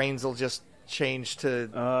 their brains will just change to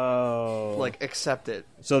like accept it.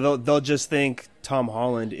 So they'll just think Tom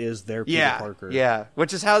Holland is their Peter Parker. Yeah,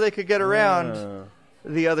 which is how they could get around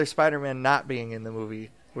the other Spider-Man not being in the movie,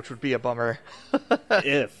 which would be a bummer.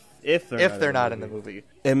 if they're not in the movie.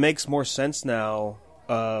 It makes more sense now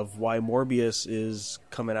of why Morbius is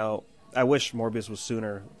coming out. I wish Morbius was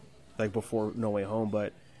sooner, like before No Way Home,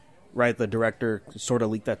 but right, the director sort of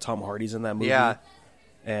leaked that Tom Hardy's in that movie. Yeah.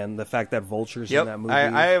 And the fact that Vulture's in that movie.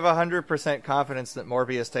 I have 100% confidence that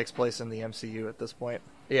Morbius takes place in the MCU at this point.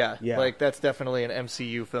 Yeah. Like, that's definitely an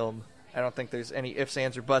MCU film. I don't think there's any ifs,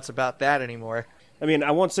 ands, or buts about that anymore. I mean,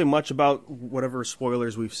 I won't say much about whatever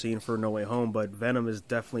spoilers we've seen for No Way Home, but Venom is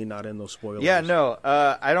definitely not in those spoilers. Yeah, no.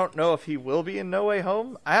 I don't know if he will be in No Way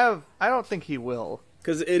Home. I don't think he will.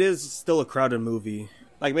 Because it is still a crowded movie.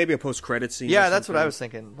 Like, maybe a post-credit scene. Yeah, that's what I was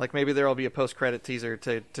thinking. Like, maybe there will be a post-credit teaser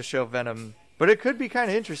to show Venom. But it could be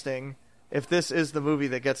kind of interesting if this is the movie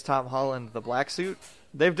that gets Tom Holland the black suit.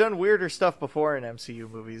 They've done weirder stuff before in MCU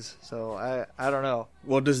movies, so I don't know.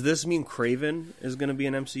 Well, does this mean Kraven is going to be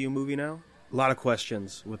an MCU movie now? A lot of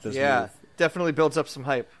questions with this move. Definitely builds up some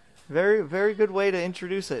hype. Very, very good way to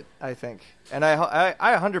introduce it, I think. And I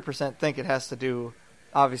 100% think it has to do,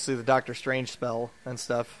 obviously, the Doctor Strange spell and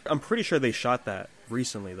stuff. I'm pretty sure they shot that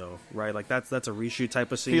recently, though, right? Like, that's a reshoot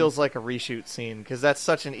type of scene. Feels like a reshoot scene, because that's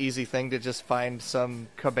such an easy thing to just find some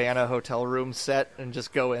cabana hotel room set and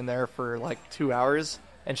just go in there for, like, 2 hours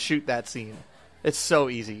and shoot that scene. It's so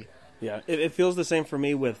easy. Yeah, it feels the same for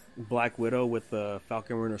me with Black Widow with the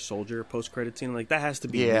Falcon Winter Soldier post-credit scene. Like, that has to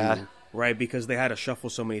be new, right? Because they had to shuffle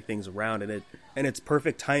so many things around, and it's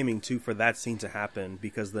perfect timing, too, for that scene to happen,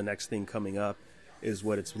 because the next thing coming up is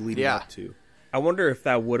what it's leading up to. I wonder if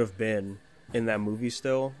that would have been in that movie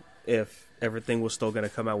still, if everything was still going to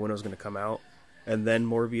come out when it was going to come out, and then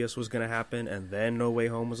Morbius was going to happen, and then No Way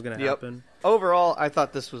Home was going to happen. Overall, I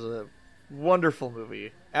thought this was a wonderful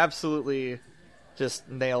movie. Absolutely just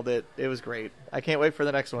nailed it. It was great. I can't wait for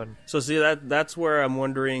the next one. So see, that's where I'm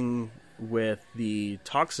wondering with the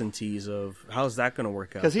Toxin tease of how's that going to work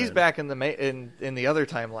out? Because he's back in the other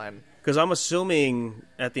timeline. Because I'm assuming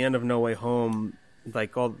at the end of No Way Home,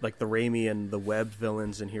 like the Raimi and the Webb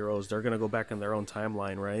villains and heroes, they're going to go back in their own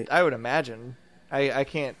timeline, right? I would imagine. I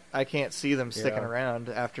can't see them sticking around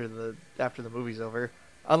after the movie's over,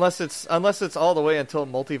 unless it's all the way until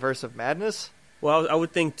Multiverse of Madness. Well, I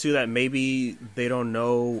would think too that maybe they don't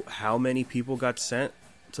know how many people got sent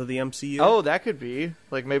to the MCU. Oh, that could be.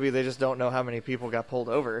 Like maybe they just don't know how many people got pulled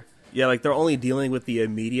over. Yeah, like they're only dealing with the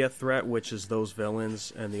immediate threat, which is those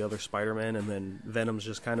villains and the other Spider-Man, and then Venom's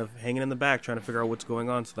just kind of hanging in the back trying to figure out what's going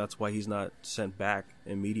on, so that's why he's not sent back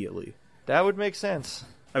immediately. That would make sense.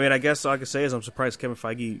 I mean, I guess all I can say is I'm surprised Kevin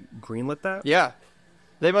Feige greenlit that. Yeah.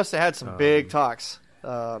 They must have had some big talks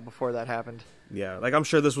before that happened. Yeah, like I'm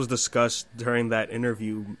sure this was discussed during that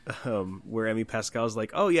interview where Amy Pascal's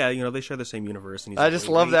like, "Oh yeah, you know they share the same universe." And he's I like, just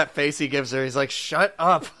 "Wait, love wait." that face he gives her. He's like, "Shut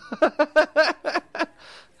up."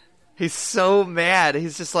 He's so mad.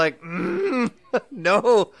 He's just like,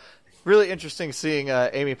 no. Really interesting seeing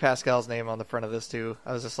Amy Pascal's name on the front of this too.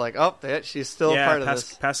 I was just like, oh, she's still a part of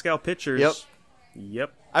this. Pascal Pictures.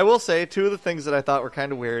 Yep. I will say, two of the things that I thought were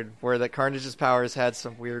kind of weird were that Carnage's powers had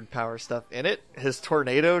some weird power stuff in it. His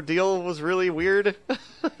tornado deal was really weird.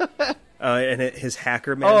 And his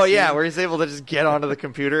hacker man. Oh, scene. yeah, where he's able to just get onto the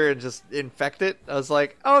computer and just infect it. I was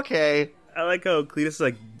like, okay. I like how Cletus is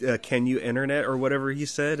like, can you internet or whatever he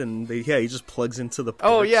said, and he just plugs into the ports.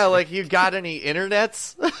 Oh, yeah, like, you got any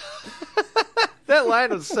internets? That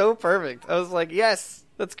line was so perfect. I was like, yes,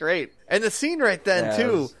 that's great. And the scene right then,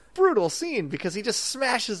 too. Brutal scene because he just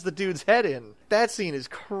smashes the dude's head in. That scene is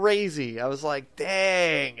crazy. I was like,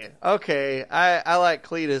 dang. Okay, I like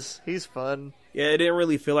Cletus. He's fun. Yeah, it didn't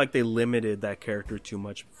really feel like they limited that character too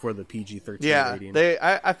much for the PG-13 rating.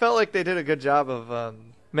 I felt like they did a good job of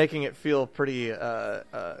making it feel pretty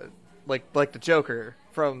like the Joker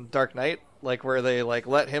from Dark Knight, like where they like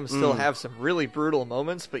let him still have some really brutal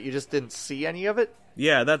moments, but you just didn't see any of it.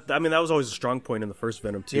 Yeah, that was always a strong point in the first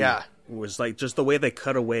Venom too. Yeah. Was like just the way they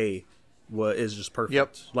cut away is just perfect.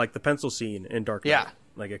 Yep. Like the pencil scene in Dark Knight. Yeah.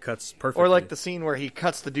 Like it cuts perfectly. Or like the scene where he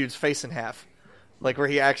cuts the dude's face in half. Like where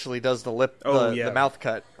he actually does the the mouth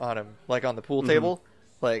cut on him, like on the pool table.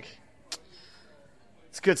 Like,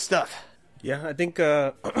 it's good stuff. Yeah, I think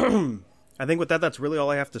with that's really all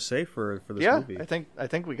I have to say for this movie. I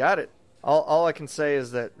think we got it. All I can say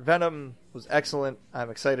is that Venom was excellent. I'm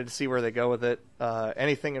excited to see where they go with it.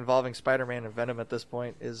 Anything involving Spider-Man and Venom at this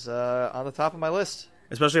point is on the top of my list.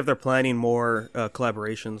 Especially if they're planning more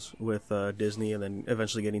collaborations with Disney and then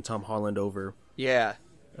eventually getting Tom Holland over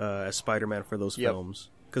as Spider-Man for those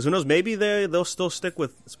films. Because who knows, maybe they'll still stick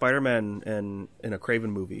with Spider-Man in a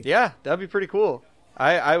Craven movie. Yeah, that'd be pretty cool.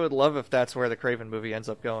 I would love if that's where the Craven movie ends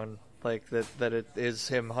up going. Like, that it is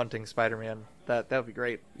him hunting Spider-Man. That would be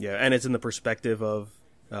great. Yeah, and it's in the perspective of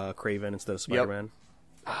Craven instead of Spider-Man.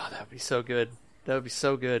 Oh, that would be so good. That would be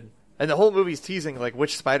so good. And the whole movie's teasing, like,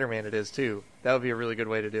 which Spider-Man it is, too. That would be a really good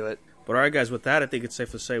way to do it. But all right, guys, with that, I think it's safe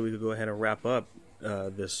to say we could go ahead and wrap up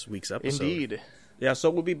this week's episode. Indeed. Yeah, so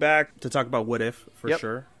we'll be back to talk about What If, for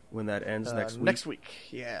sure, when that ends next week. Next week.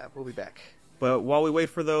 Yeah, we'll be back. But while we wait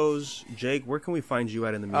for those, Jake, where can we find you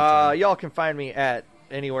at in the meantime? Y'all can find me at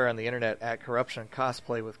anywhere on the internet at Corruption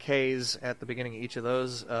Cosplay with K's at the beginning of each of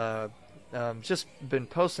those. Just been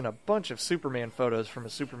posting a bunch of Superman photos from a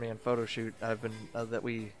Superman photo shoot I've been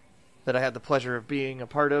that I had the pleasure of being a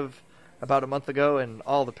part of about a month ago, and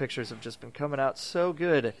all the pictures have just been coming out so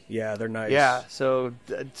good. Yeah, they're nice. Yeah, so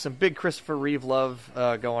some big Christopher Reeve love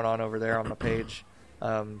going on over there on the page.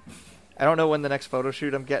 I don't know when the next photo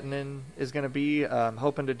shoot I'm getting in is going to be. I'm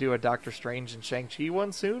hoping to do a Doctor Strange and Shang-Chi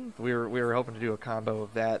one soon. We were hoping to do a combo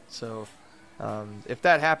of that. So if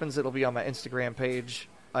that happens, it'll be on my Instagram page.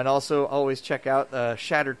 And also always check out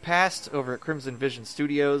Shattered Past over at Crimson Vision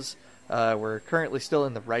Studios. We're currently still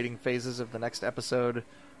in the writing phases of the next episode.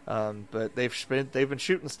 But they've been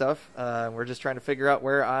shooting stuff. We're just trying to figure out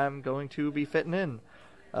where I'm going to be fitting in.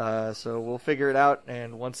 So we'll figure it out.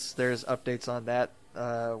 And once there's updates on that,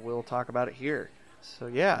 we'll talk about it here. So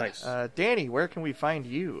yeah, nice. Danny, where can we find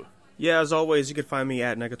you? Yeah, as always, you can find me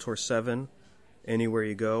at Negator7 anywhere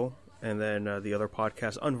you go. And then the other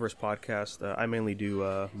podcast, Unverse Podcast, I mainly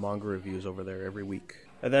do manga reviews over there every week.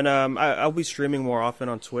 And then I'll be streaming more often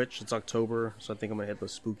on Twitch. It's October, so I think I'm going to hit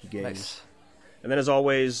those spooky games. Nice. And then as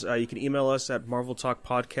always, you can email us at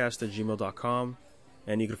marveltalkpodcast@gmail.com.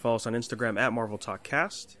 And you can follow us on Instagram at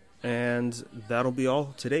marveltalkcast. And that'll be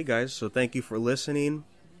all today, guys. So thank you for listening.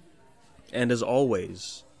 And as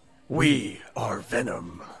always, we are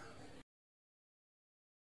Venom.